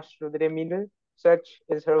Toastmaster of the day Minal. Such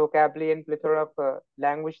is her vocabulary and plethora of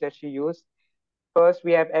language that she used. First,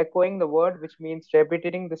 we have echoing the word, which means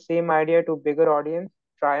repeating the same idea to bigger audience.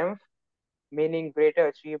 Triumph, meaning greater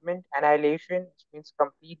achievement. Annihilation, which means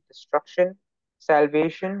complete destruction.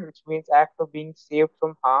 Salvation, which means act of being saved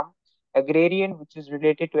from harm. Agrarian, which is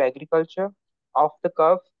related to agriculture. Off the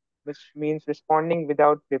cuff, which means responding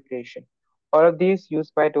without preparation. All of these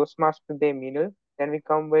used by Toastmaster De Minel. Then we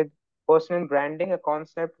come with personal branding, a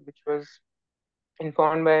concept which was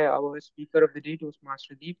informed by our speaker of the day,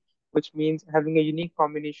 Toastmaster Deep, which means having a unique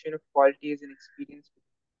combination of qualities and experience.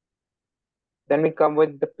 Then we come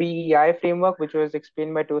with the PEI framework, which was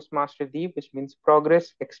explained by Toastmaster Deep, which means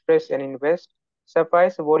progress, express, and invest.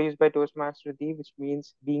 Suffice, a word used by Toastmaster Deep, which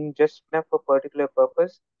means being just enough for a particular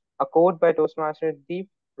purpose. A quote by Toastmaster Deep,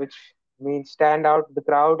 which means stand out of the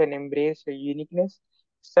crowd and embrace your uniqueness.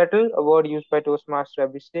 Subtle, a word used by Toastmaster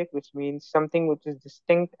Abhishek, which means something which is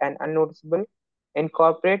distinct and unnoticeable.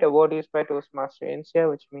 Incorporate, a word used by Toastmaster Insia,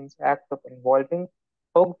 which means act of involving.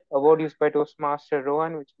 Hooked, a word used by Toastmaster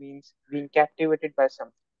Rohan, which means being captivated by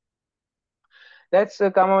something. Let's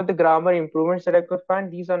come up with the grammar improvements that I could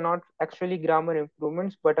find. These are not actually grammar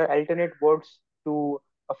improvements, but are alternate words to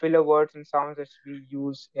filler words and sounds that we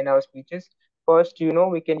use in our speeches. First,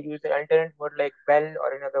 we can use an alternate word like well,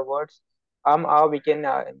 or in other words, we can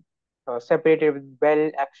separate it with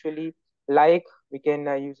well, actually, like, we can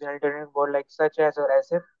use an alternate word like such as or as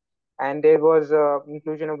if. And there was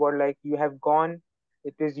inclusion of word like you have gone.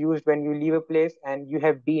 It is used when you leave a place, and you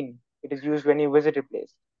have been. It is used when you visit a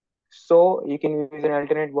place. So you can use an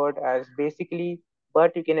alternate word as basically,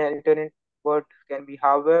 but you can alternate word can be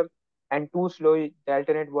however, and too slow. The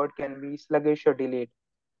alternate word can be sluggish or delayed.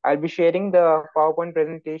 I'll be sharing the PowerPoint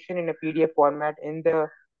presentation in a PDF format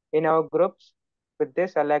in our groups. With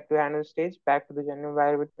this, I'd like to hand the stage back to the general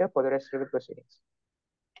director for the rest of the proceedings.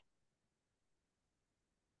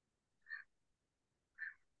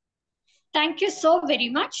 Thank you so very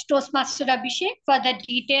much, Toastmaster Abhishek, for the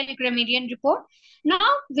detailed grammarian report. Now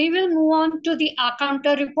we will move on to the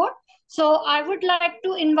counter report. So I would like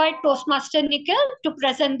to invite Toastmaster Nikhil to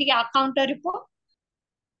present the counter report.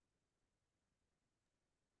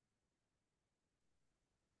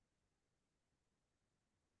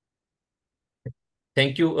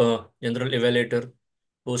 Thank you, General Evaluator,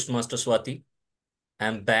 Toastmaster Swati.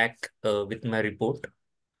 I'm back with my report.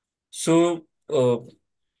 So,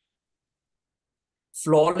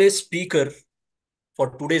 flawless speaker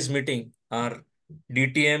for today's meeting are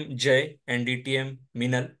DTM Jay and DTM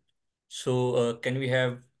Minal. So, can we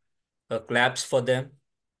have claps for them?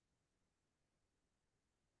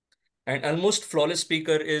 And almost flawless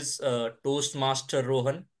speaker is Toastmaster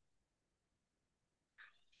Rohan.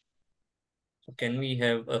 So can we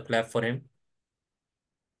have a clap for him?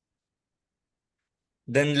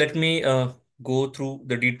 Then let me go through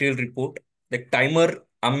the detailed report. The timer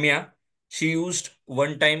Amya, she used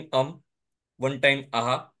one time one time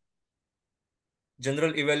aha.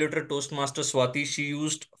 General Evaluator Toastmaster Swati, she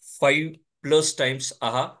used 5+ times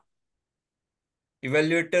aha.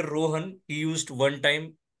 Evaluator Rohan, he used one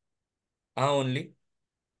time aha only.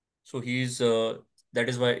 So he's that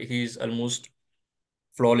is why he is almost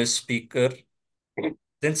flawless speaker.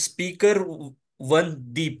 Then speaker one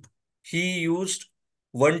deep, he used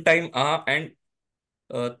one time and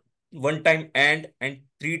uh, one time and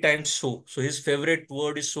 3 times so. So his favorite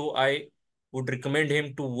word is so. I would recommend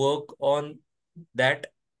him to work on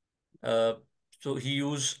that. Uh, so he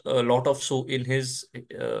used a lot of so in his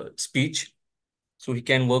speech. So he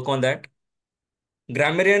can work on that.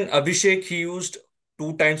 Grammarian Abhishek, he used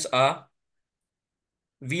 2 times a.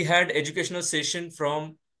 We had educational session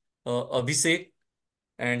from Abhishek,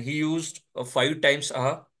 and he used 5 times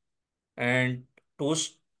a. And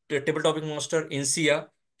toast the table topic master Insia,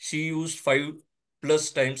 she used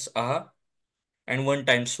 5+ times aha and one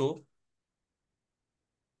time so.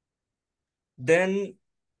 Then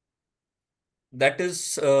that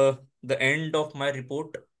is the end of my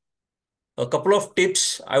report. A couple of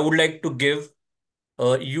tips I would like to give.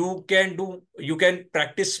 You can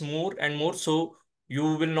practice more and more, so you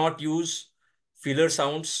will not use filler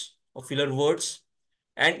sounds or filler words,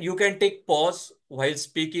 and you can take pause while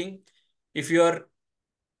speaking. If you are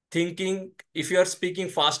if you are speaking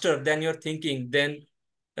faster than you're thinking, then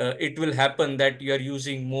it will happen that you are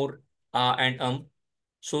using more and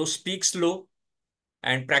so speak slow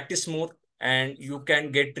and practice more, and you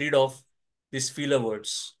can get rid of these filler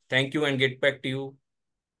words. Thank you, and get back to you,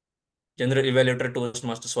 General Evaluator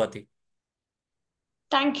Toastmaster Swati.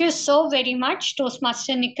 Thank you so very much,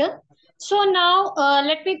 Toastmaster Nikhil. So now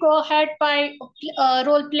let me go ahead by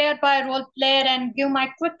role player and give my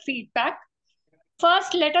quick feedback.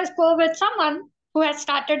 First, let us go with someone who has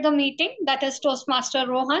started the meeting, that is Toastmaster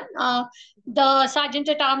Rohan, the Sergeant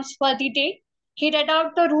at Arms for the day. He read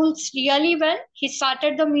out the rules really well. He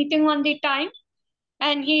started the meeting on the time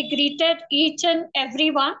and he greeted each and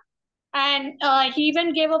everyone. And he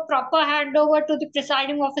even gave a proper handover to the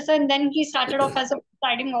presiding officer, and then he started off as a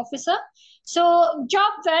presiding officer. So,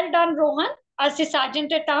 job well done, Rohan, as the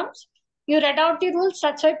Sergeant at Arms. You read out the rules,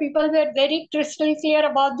 that's why people were very crystal clear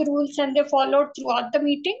about the rules and they followed throughout the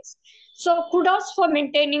meetings. So, kudos for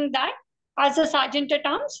maintaining that as a Sergeant at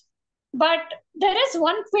Arms. But there is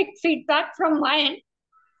one quick feedback from my end.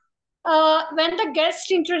 When the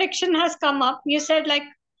guest introduction has come up, you said, like,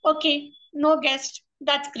 okay, no guest,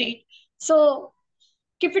 that's great. So,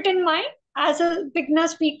 keep it in mind as a beginner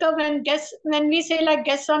speaker when we say like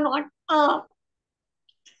guests are not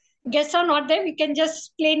there, we can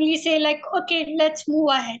just plainly say like, okay, let's move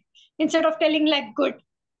ahead instead of telling like good,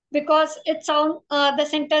 because the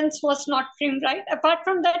sentence was not framed right. Apart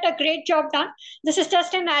from that, a great job done. This is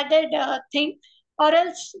just an added thing, or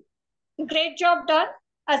else great job done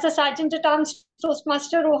as a Sergeant at Arms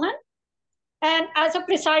Toastmaster Rohan. And as a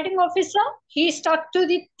presiding officer, he stuck to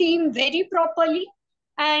the theme very properly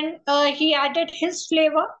and he added his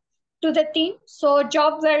flavor to the theme. So,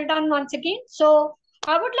 job well done once again. So,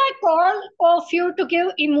 I would like all of you to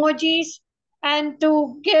give emojis and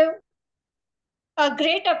to give a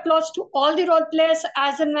great applause to all the role players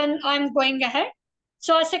as and when I'm going ahead.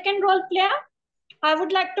 So, a second role player, I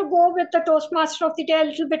would like to go with the Toastmaster of the day a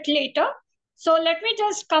little bit later. So let me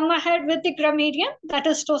just come ahead with the grammarian, that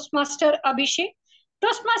is Toastmaster Abhishek.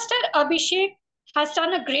 Toastmaster Abhishek has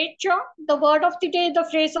done a great job. The word of the day, the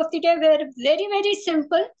phrase of the day were very, very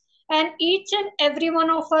simple, and each and every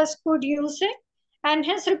one of us could use it. And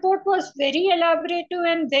his report was very elaborative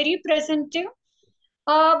and very presentative.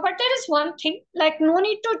 But there is one thing, like no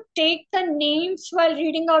need to take the names while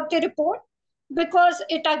reading out the report, because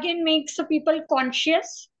it again makes the people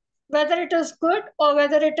conscious whether it is good or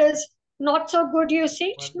whether it is not so good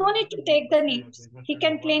usage. No need to take the names. He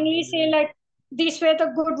can plainly say like these were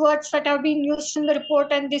the good words that have been used in the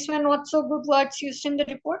report and these were not so good words used in the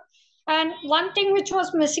report. And one thing which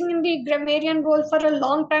was missing in the grammarian role for a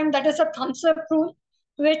long time, that is a thumbs up rule,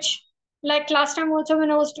 which like last time also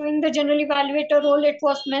when I was doing the general evaluator role, it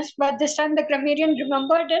was missed, but this time the grammarian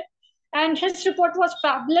remembered it. And his report was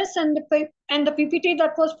fabulous, and the PPT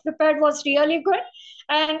that was prepared was really good.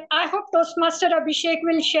 And I hope Toastmaster Abhishek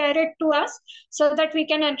will share it to us so that we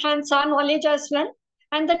can enhance our knowledge as well.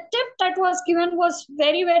 And the tip that was given was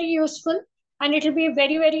very, very useful, and it will be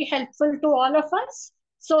very, very helpful to all of us.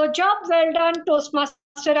 So job well done, Toastmaster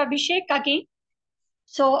Abhishek, again.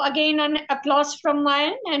 So again, an applause from my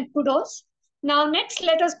end and kudos. Now next,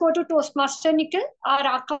 let us go to Toastmaster Nikhil,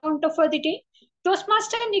 our accountant for the day.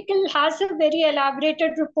 Toastmaster Nikhil has a very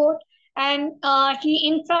elaborated report, and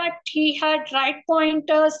he had right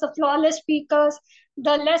pointers, the flawless speakers,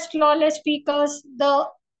 the less flawless speakers, the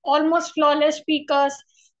almost flawless speakers,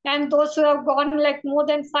 and those who have gone like more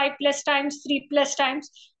than 5+ times, 3+ times.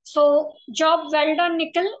 So job well done,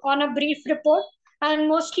 Nikhil, on a brief report. And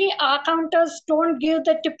mostly our counters don't give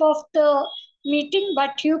the tip of the meeting,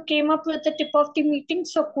 but you came up with the tip of the meeting.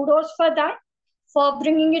 So kudos for that, for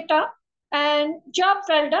bringing it up. And job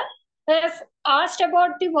well done. If asked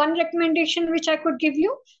about the one recommendation which I could give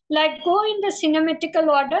you, like go in the cinematical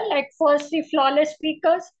order, like first the flawless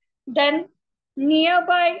speakers, then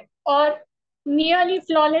nearby or nearly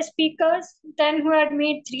flawless speakers, then who had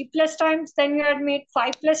made 3+ times, then you had made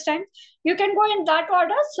 5+ times. You can go in that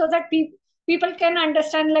order so that people can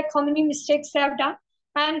understand like how many mistakes they have done,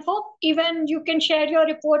 and hope even you can share your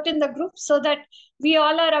report in the group so that we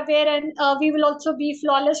all are aware, and we will also be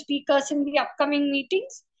flawless speakers in the upcoming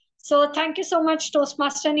meetings. So thank you so much,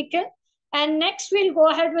 Toastmaster Nikhil. And next we'll go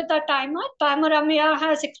ahead with our timer. Timer Amaya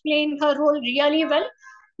has explained her role really well.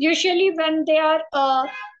 Usually when they are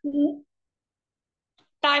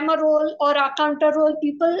timer role or a counter role,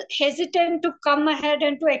 people hesitate to come ahead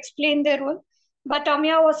and to explain their role. But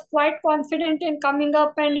Amya was quite confident in coming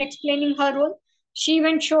up and explaining her role. She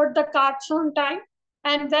even showed the cards on time.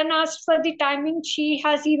 And when asked for the timing, she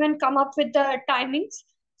has even come up with the timings.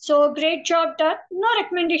 So great job done. No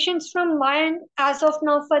recommendations from my end as of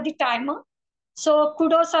now for the timer. So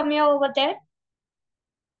kudos Amya over there.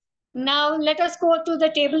 Now let us go to the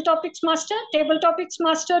table topics master. Table topics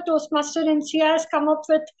master, Toastmaster Insia has come up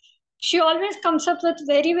with, she always comes up with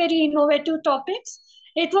very, very innovative topics.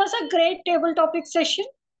 It was a great table topic session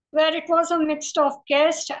where it was a mix of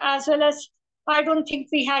guests as well as, I don't think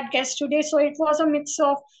we had guests today. So it was a mix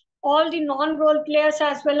of all the non-role players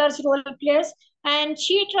as well as role players. And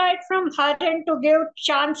she tried from her end to give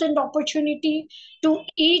chance and opportunity to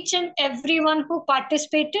each and everyone who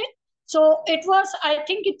participated. So it was, I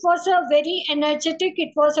think it was a very energetic,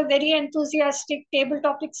 it was a very enthusiastic table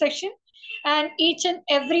topic session. And each and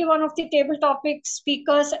every one of the table topic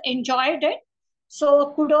speakers enjoyed it.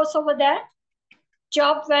 So kudos over there.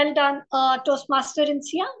 Job well done, Toastmaster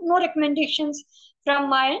Insia. No recommendations from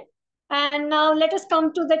my end. And now let us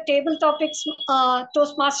come to the table topics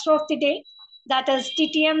Toastmaster of the day. That is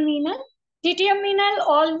DTM Minal. DTM Minal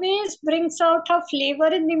always brings out her flavor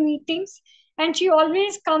in the meetings, and she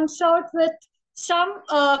always comes out with some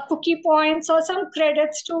cookie points or some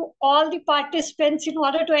credits to all the participants in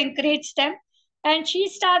order to encourage them. And she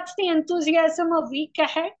starts the enthusiasm a week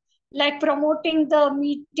ahead, like promoting the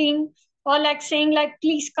meeting or like saying like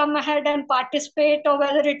please come ahead and participate, or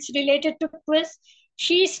whether it's related to quiz.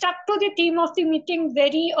 She stuck to the theme of the meeting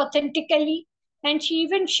very authentically, and she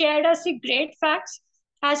even shared us the great facts,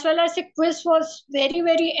 as well as the quiz was very,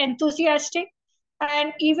 very enthusiastic.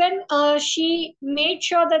 And even she made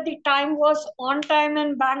sure that the time was on time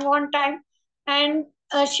and bang on time. And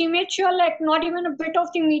she made sure like not even a bit of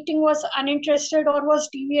the meeting was uninterested or was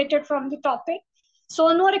deviated from the topic.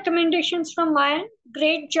 So no recommendations from my end.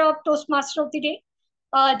 Great job, Toastmaster of the Day,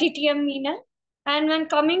 DTM Minal. And when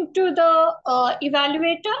coming to the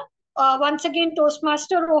evaluator, once again,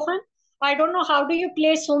 Toastmaster Rohan. I don't know how do you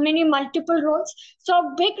play so many multiple roles. So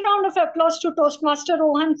a big round of applause to Toastmaster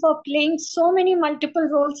Rohan for playing so many multiple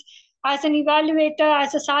roles as an evaluator,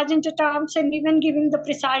 as a sergeant at arms, and even giving the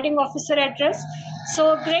presiding officer address.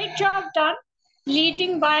 So great job done,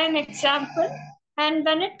 leading by an example. And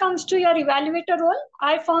when it comes to your evaluator role,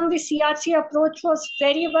 I found the CRC approach was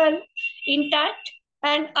very well intact.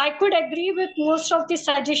 And I could agree with most of the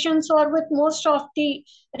suggestions or with most of the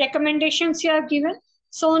recommendations you have given.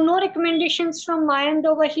 So no recommendations from my end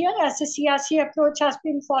over here, as the CRC approach has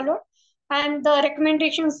been followed. And the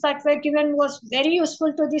recommendations that were given was very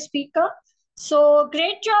useful to the speaker. So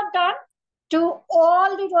great job done to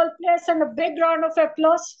all the role players, and a big round of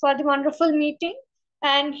applause for the wonderful meeting.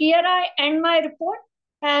 And here I end my report,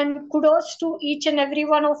 and kudos to each and every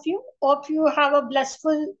one of you. Hope you have a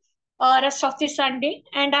blissful rest of the Sunday.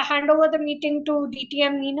 And I hand over the meeting to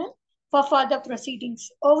DTM Minal for further proceedings.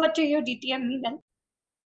 Over to you, DTM Minal.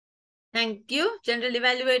 Thank you, General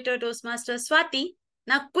Evaluator Toastmaster Swati.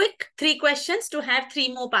 Now, quick 3 questions to have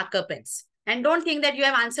 3 more Parker pens. And don't think that you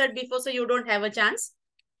have answered before, so you don't have a chance.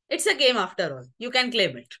 It's a game after all. You can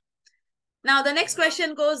claim it. Now, the next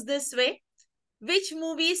question goes this way. Which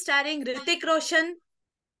movie starring Hrithik Roshan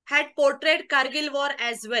had portrayed Kargil War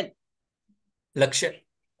as well? Lakshya.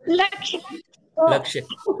 Lakshya. Lakshya.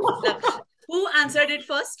 Lakshya. Who answered it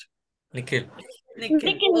first? Nikhil.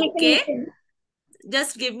 Nikhil. Okay.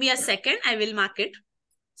 Just give me a second. I will mark it,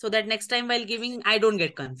 so that next time while giving, I don't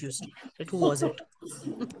get confused. Who was it?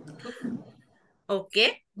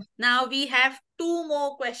 Okay. Now we have 2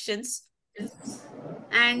 more questions.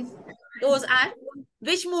 And those are,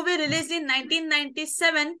 which movie released in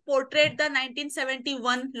 1997 portrayed the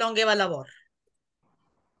 1971 Longewala War?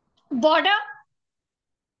 Border.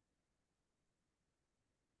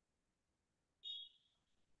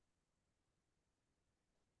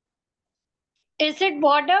 Is it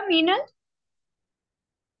Border, Minal?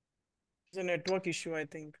 It's a network issue, I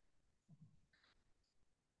think.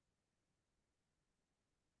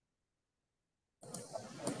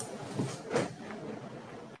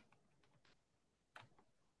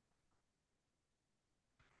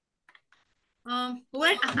 Who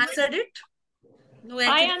had answered it? No,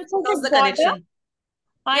 I answered the Border. connection.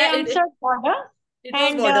 I answered Border. It was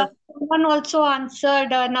And Border. someone also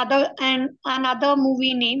answered another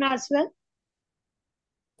movie name as well.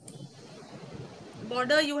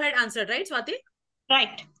 Border you had answered, right, Swati?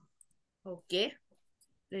 Right. Okay.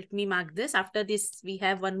 Let me mark this. After this, we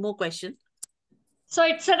have 1 more question. So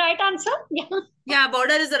it's the right answer? Yeah. Yeah,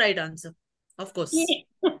 Border is the right answer. Of course.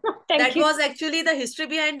 Yeah. Thank That you. was actually the history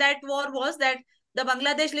behind that war was that the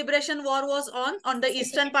Bangladesh Liberation War was on the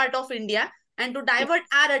eastern part of India, and to divert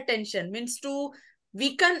our attention, means to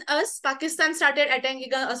weaken us, Pakistan started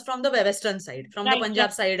attacking us from the western side, from the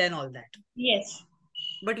Punjab side and all that. Yes.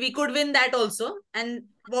 But we could win that also. And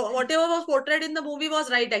whatever was portrayed in the movie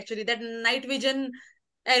was right, actually. That night vision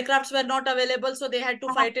aircrafts were not available, so they had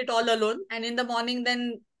to fight it all alone. And in the morning,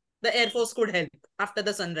 then the Air Force could help after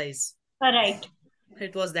the sunrise. Right.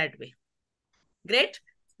 It was that way. Great.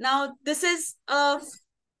 Now, this is a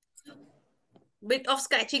bit of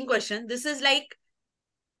scratching question. This is like,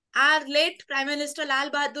 our late Prime Minister Lal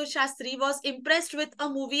Bahadur Shastri was impressed with a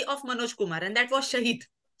movie of Manoj Kumar, and that was Shahid.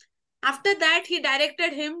 After that, he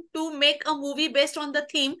directed him to make a movie based on the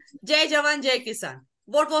theme Jai Jawan, Jai Kisan.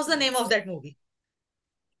 What was the name of that movie?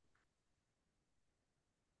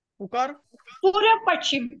 Pukar? Purab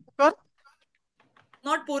Pachchim. Pukar?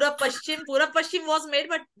 Not Purab Pashchim. Purab Pashchim was made,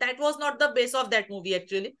 but that was not the base of that movie,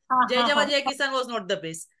 actually. Jai Jawan, Jai Kisan was not the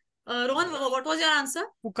base. Rohan, what was your answer?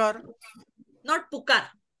 Pukar. Not Pukar.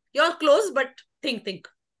 You're close, but think.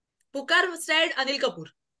 Pukar starred Anil Kapoor.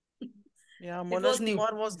 Yeah, It was Manoj new.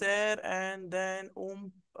 Kumar was there, and then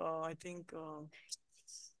I think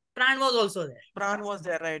Pran was also there. Pran was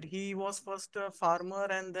there, right? He was first a farmer,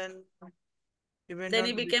 and then he went Then on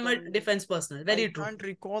he to became a become. defense personnel. Very I true. can't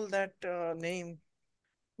recall that name.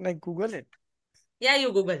 Like Google it. Yeah,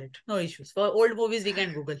 you Google it. No issues. For old movies, we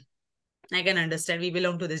can Google. I can understand. We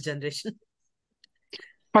belong to this generation.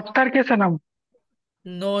 Pattar ke Sanam.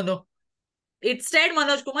 No. It starred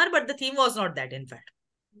Manoj Kumar, but the theme was not that, in fact.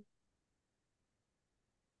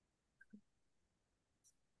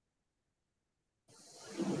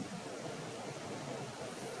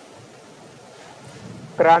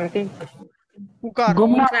 Kranti. Pukar.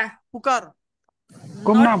 Pukar.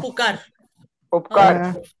 Not Pukar.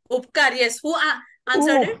 Upkar. Upkar, yes. Who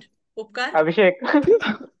answered it? Upkar? Abhishek.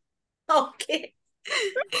 Okay.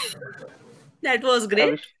 That was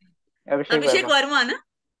great. Abhishek Verma, na?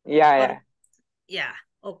 Yeah. Yeah.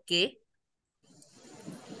 Okay.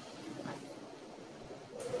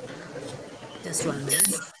 Just 1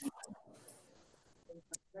 minute.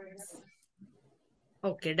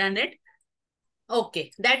 Okay, done it.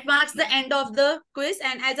 Okay, that marks the end of the quiz.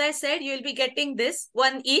 And as I said, you will be getting this,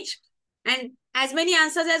 one each. And as many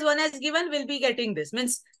answers as one has given, will be getting this.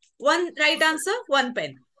 Means one right answer, one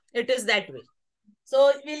pen. It is that way.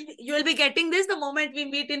 So you will be getting this the moment we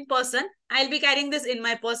meet in person. I'll be carrying this in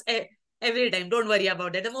my purse every time. Don't worry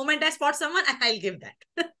about it. The moment I spot someone, I'll give that.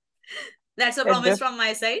 That's a promise from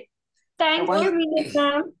my side. Thank you,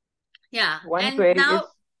 Minal. Yeah. One and query now, is,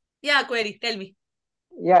 yeah, query. Tell me.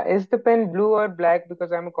 yeah, is the pen blue or black?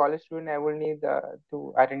 Because I'm a college student, I will need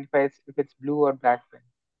to identify if it's blue or black pen.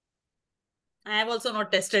 I have also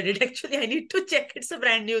not tested it. Actually, I need to check. It's a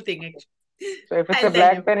brand new thing. Actually. So if it's I'll a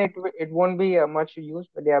black pen, it won't be much use.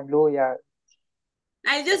 But yeah, blue, yeah.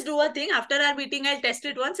 I'll just do a thing. After our meeting, I'll test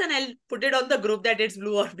it once and I'll put it on the group that it's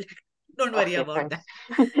blue or black. Don't worry about that.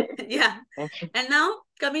 Yeah. And now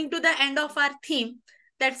coming to the end of our theme,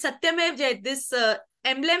 that Satyamev Jayate, this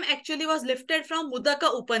emblem actually was lifted from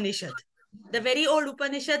Mudaka Upanishad, the very old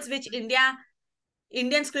Upanishads which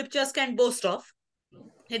Indian scriptures can boast of.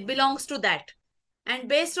 It belongs to that. And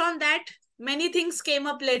based on that, many things came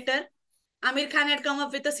up later. Amir Khan had come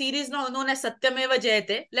up with a series known as Satyameva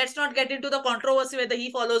Jayate. Let's not get into the controversy whether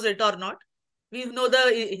he follows it or not. We know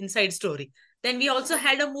the inside story. Then we also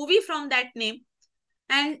had a movie from that name.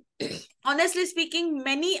 And honestly speaking,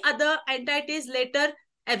 many other entities later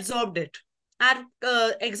absorbed it. Our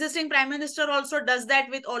existing Prime Minister also does that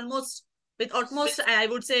with utmost, I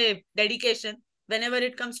would say, dedication. Whenever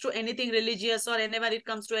it comes to anything religious or whenever it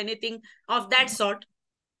comes to anything of that sort.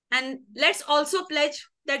 And let's also pledge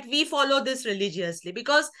that we follow this religiously,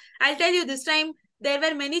 because I'll tell you, this time there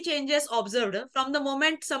were many changes observed from the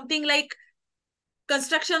moment something like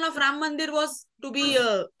construction of Ram Mandir was to be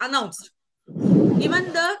announced.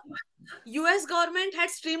 Even the US government had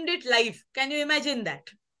streamed it live. Can you imagine that?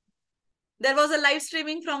 There was a live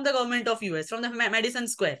streaming from the government of US, from the Madison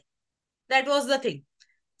Square. That was the thing.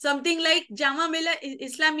 Something like Jama Millia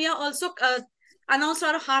Islamia also announced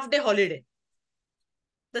for a half-day holiday.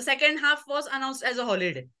 The second half was announced as a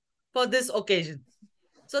holiday for this occasion.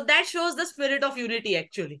 So that shows the spirit of unity,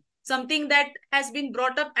 actually. Something that has been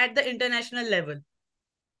brought up at the international level.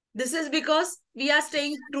 This is because we are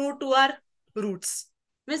staying true to our roots.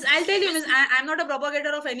 Miss, I'll tell you, Miss, I'm not a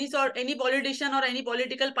propagator of any politician or any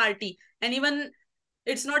political party. And even,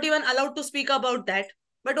 it's not even allowed to speak about that.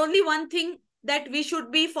 But only one thing that we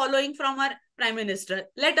should be following from our Prime Minister,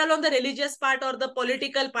 let alone the religious part or the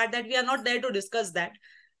political part, that we are not there to discuss that.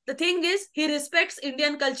 The thing is, he respects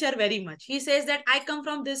Indian culture very much. He says that I come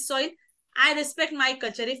from this soil, I respect my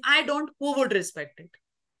culture. If I don't, who would respect it?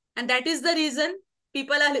 And that is the reason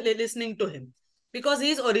people are listening to him, because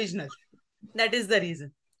he is original. That is the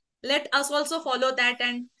reason. Let us also follow that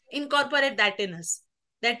and incorporate that in us.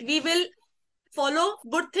 That we will follow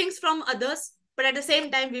good things from others, but at the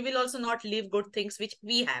same time, we will also not leave good things which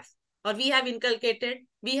we have, or we have inculcated,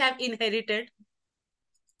 we have inherited.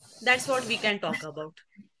 That's what we can talk about.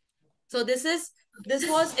 So this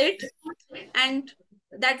was it. And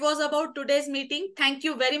that was about today's meeting. Thank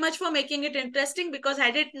you very much for making it interesting, because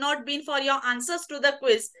had it not been for your answers to the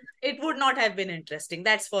quiz, it would not have been interesting.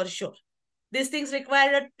 That's for sure. These things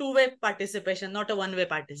require a two-way participation, not a one-way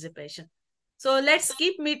participation. So let's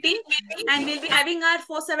keep meeting, and we'll be having our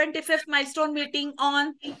 475th milestone meeting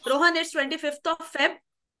on, Rohan, it's 25th of Feb,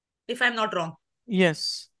 if I'm not wrong.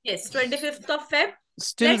 Yes. Yes, 25th of Feb.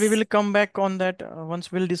 Still, we will come back on that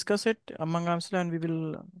once we'll discuss it among ourselves, and we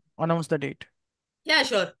will announce the date. Yeah,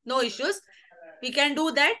 sure. No issues. We can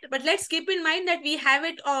do that. But let's keep in mind that we have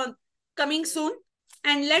it on coming soon.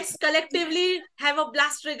 And let's collectively have a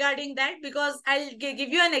blast regarding that, because I'll give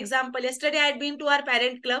you an example. Yesterday, I had been to our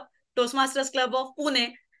parent club, Toastmasters Club of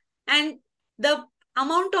Pune. And the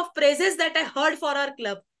amount of praises that I heard for our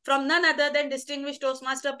club from none other than distinguished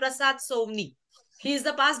Toastmaster Prasad Sovni. He is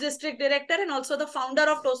the past district director and also the founder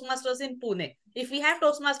of Toastmasters in Pune. If we have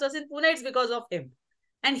Toastmasters in Pune, it's because of him.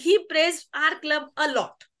 And he praised our club a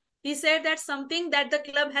lot. He said that's something that the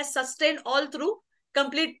club has sustained all through.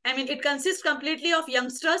 It consists completely of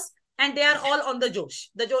youngsters, and they are all on the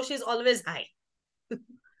Josh. The Josh is always high.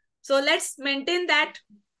 So let's maintain that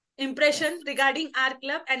impression regarding our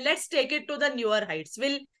club, and let's take it to the newer heights.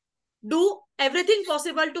 We'll do everything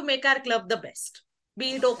possible to make our club the best.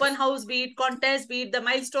 Be it open house, be it contest, be it the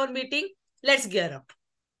milestone meeting. Let's gear up.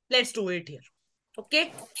 Let's do it here.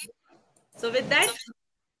 Okay? So with that,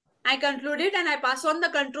 I concluded, and I pass on the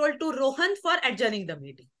control to Rohan for adjourning the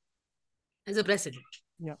meeting as a president.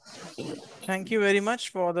 Yeah. Thank you very much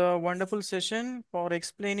for the wonderful session, for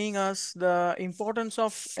explaining us the importance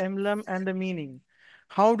of emblem and the meaning.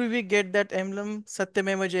 How do we get that emblem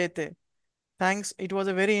Satyameva Jayate? Thanks. It was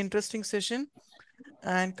a very interesting session.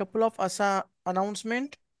 And couple of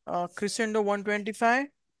announcement. Crescendo 125.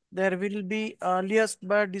 There will be earliest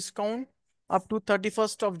bird discount up to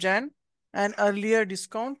 31st of Jan, and earlier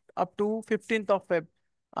discount up to 15th of Feb.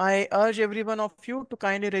 I urge every one of you to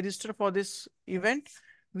kindly register for this event.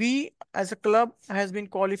 We as a club has been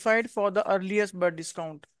qualified for the earliest bird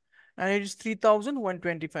discount, and it is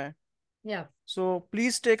 3,125. Yeah. So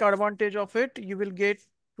please take advantage of it. You will get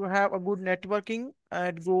to have a good networking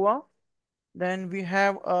at Goa. Then we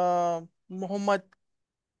have Mohammad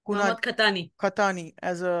Khatani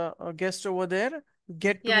as a guest over there.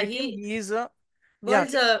 Get to meet him. He is a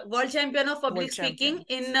world champion of public speaking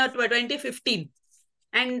in 2015.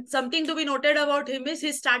 And something to be noted about him is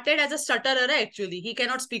he started as a stutterer actually. He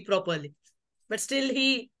cannot speak properly. But still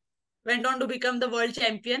he went on to become the world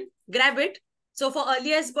champion. Grab it. So for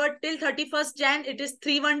earliest bird till 31st Jan, it is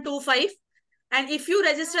 3125. And if you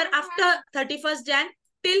register after 31st Jan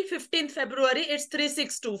till 15th February, it's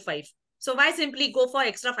 3625. So why simply go for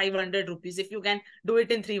extra 500 rupees if you can do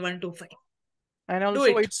it in 3125? And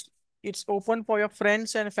also it's open for your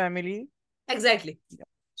friends and family. Exactly. Yeah.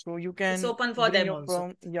 So you can it's open for them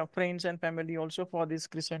also. Your friends and family also for this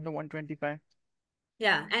Crescendo 125.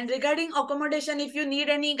 Yeah, and regarding accommodation, if you need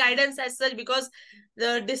any guidance as such, because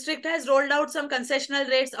the district has rolled out some concessional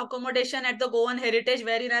rates accommodation at the Goan Heritage,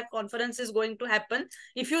 wherein our conference is going to happen.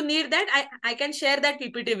 If you need that, I can share that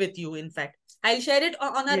PPT with you. In fact, I'll share it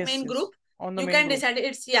on our main group. You can decide.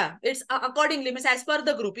 It's accordingly, as per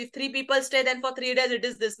the group. If 3 people stay, then for 3 days it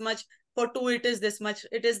is this much. For 2 it is this much.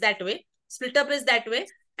 It is that way. Split up is that way.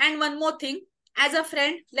 And one more thing, as a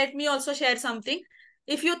friend, let me also share something.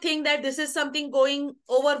 If you think that this is something going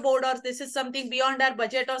overboard or this is something beyond our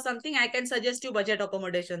budget or something, I can suggest you budget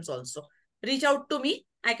accommodations also. Reach out to me.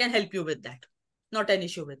 I can help you with that. Not an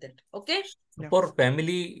issue with it. Okay? Yeah. For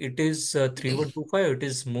family, it is 3125. It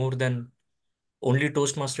is more than only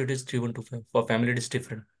Toastmaster. It is 3125. For family, it is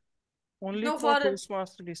different. Only for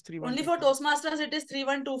Toastmasters, it is 3125. Only for Toastmasters, it is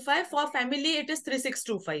 3125. For family, it is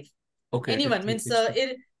 3625. Okay. Anyone means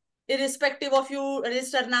irrespective of you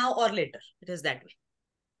register now or later. It is that way.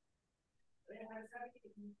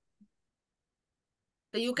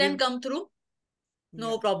 So you can come through.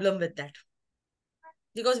 No problem with that.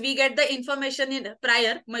 Because we get the information in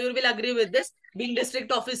prior. Mayur will agree with this, being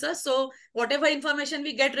district officer. So whatever information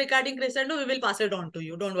we get regarding Crescendo, we will pass it on to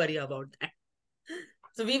you. Don't worry about that.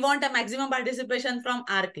 So we want a maximum participation from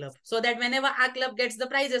our club. So that whenever our club gets the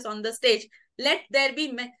prizes on the stage, let there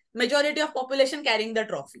be majority of population carrying the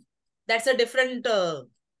trophy. That's a different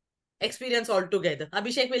experience altogether.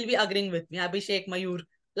 Abhishek will be agreeing with me. Abhishek, Mayur.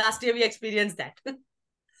 Last year we experienced that.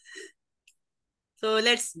 So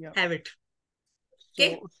let's have it.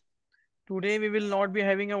 Okay. So today we will not be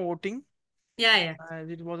having a voting. Yeah. As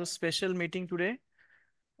it was a special meeting today.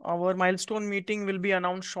 Our milestone meeting will be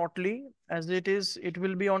announced shortly. As it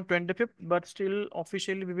will be on 25th, but still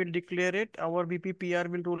officially we will declare it. Our VPPR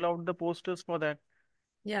will roll out the posters for that.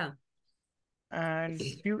 Yeah. And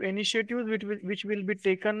few initiatives which will be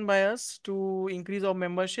taken by us to increase our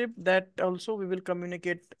membership, that also we will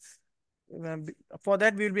communicate. For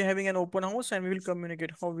that, we will be having an open house and we will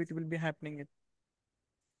communicate how it will be happening.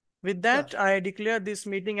 With that, I declare this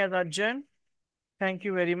meeting as adjourned. Thank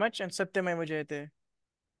you very much, and Satyamev Jayate.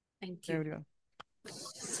 Thank you, everyone.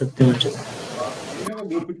 Can you have a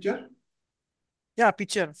group picture? Yeah,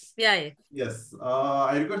 picture. Yeah. Yes.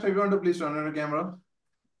 I request everyone to please turn on your camera.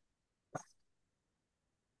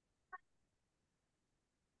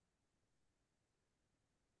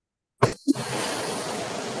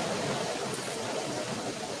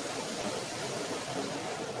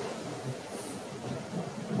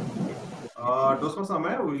 Toastmaster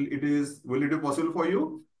Amaya, will it be possible for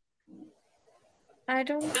you? I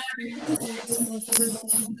don't think it's possible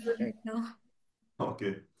for me right now.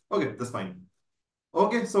 Okay. Okay, that's fine.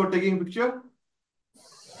 Okay, so taking picture.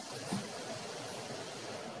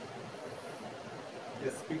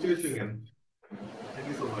 Yes, picture is taken. Thank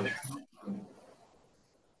you so much.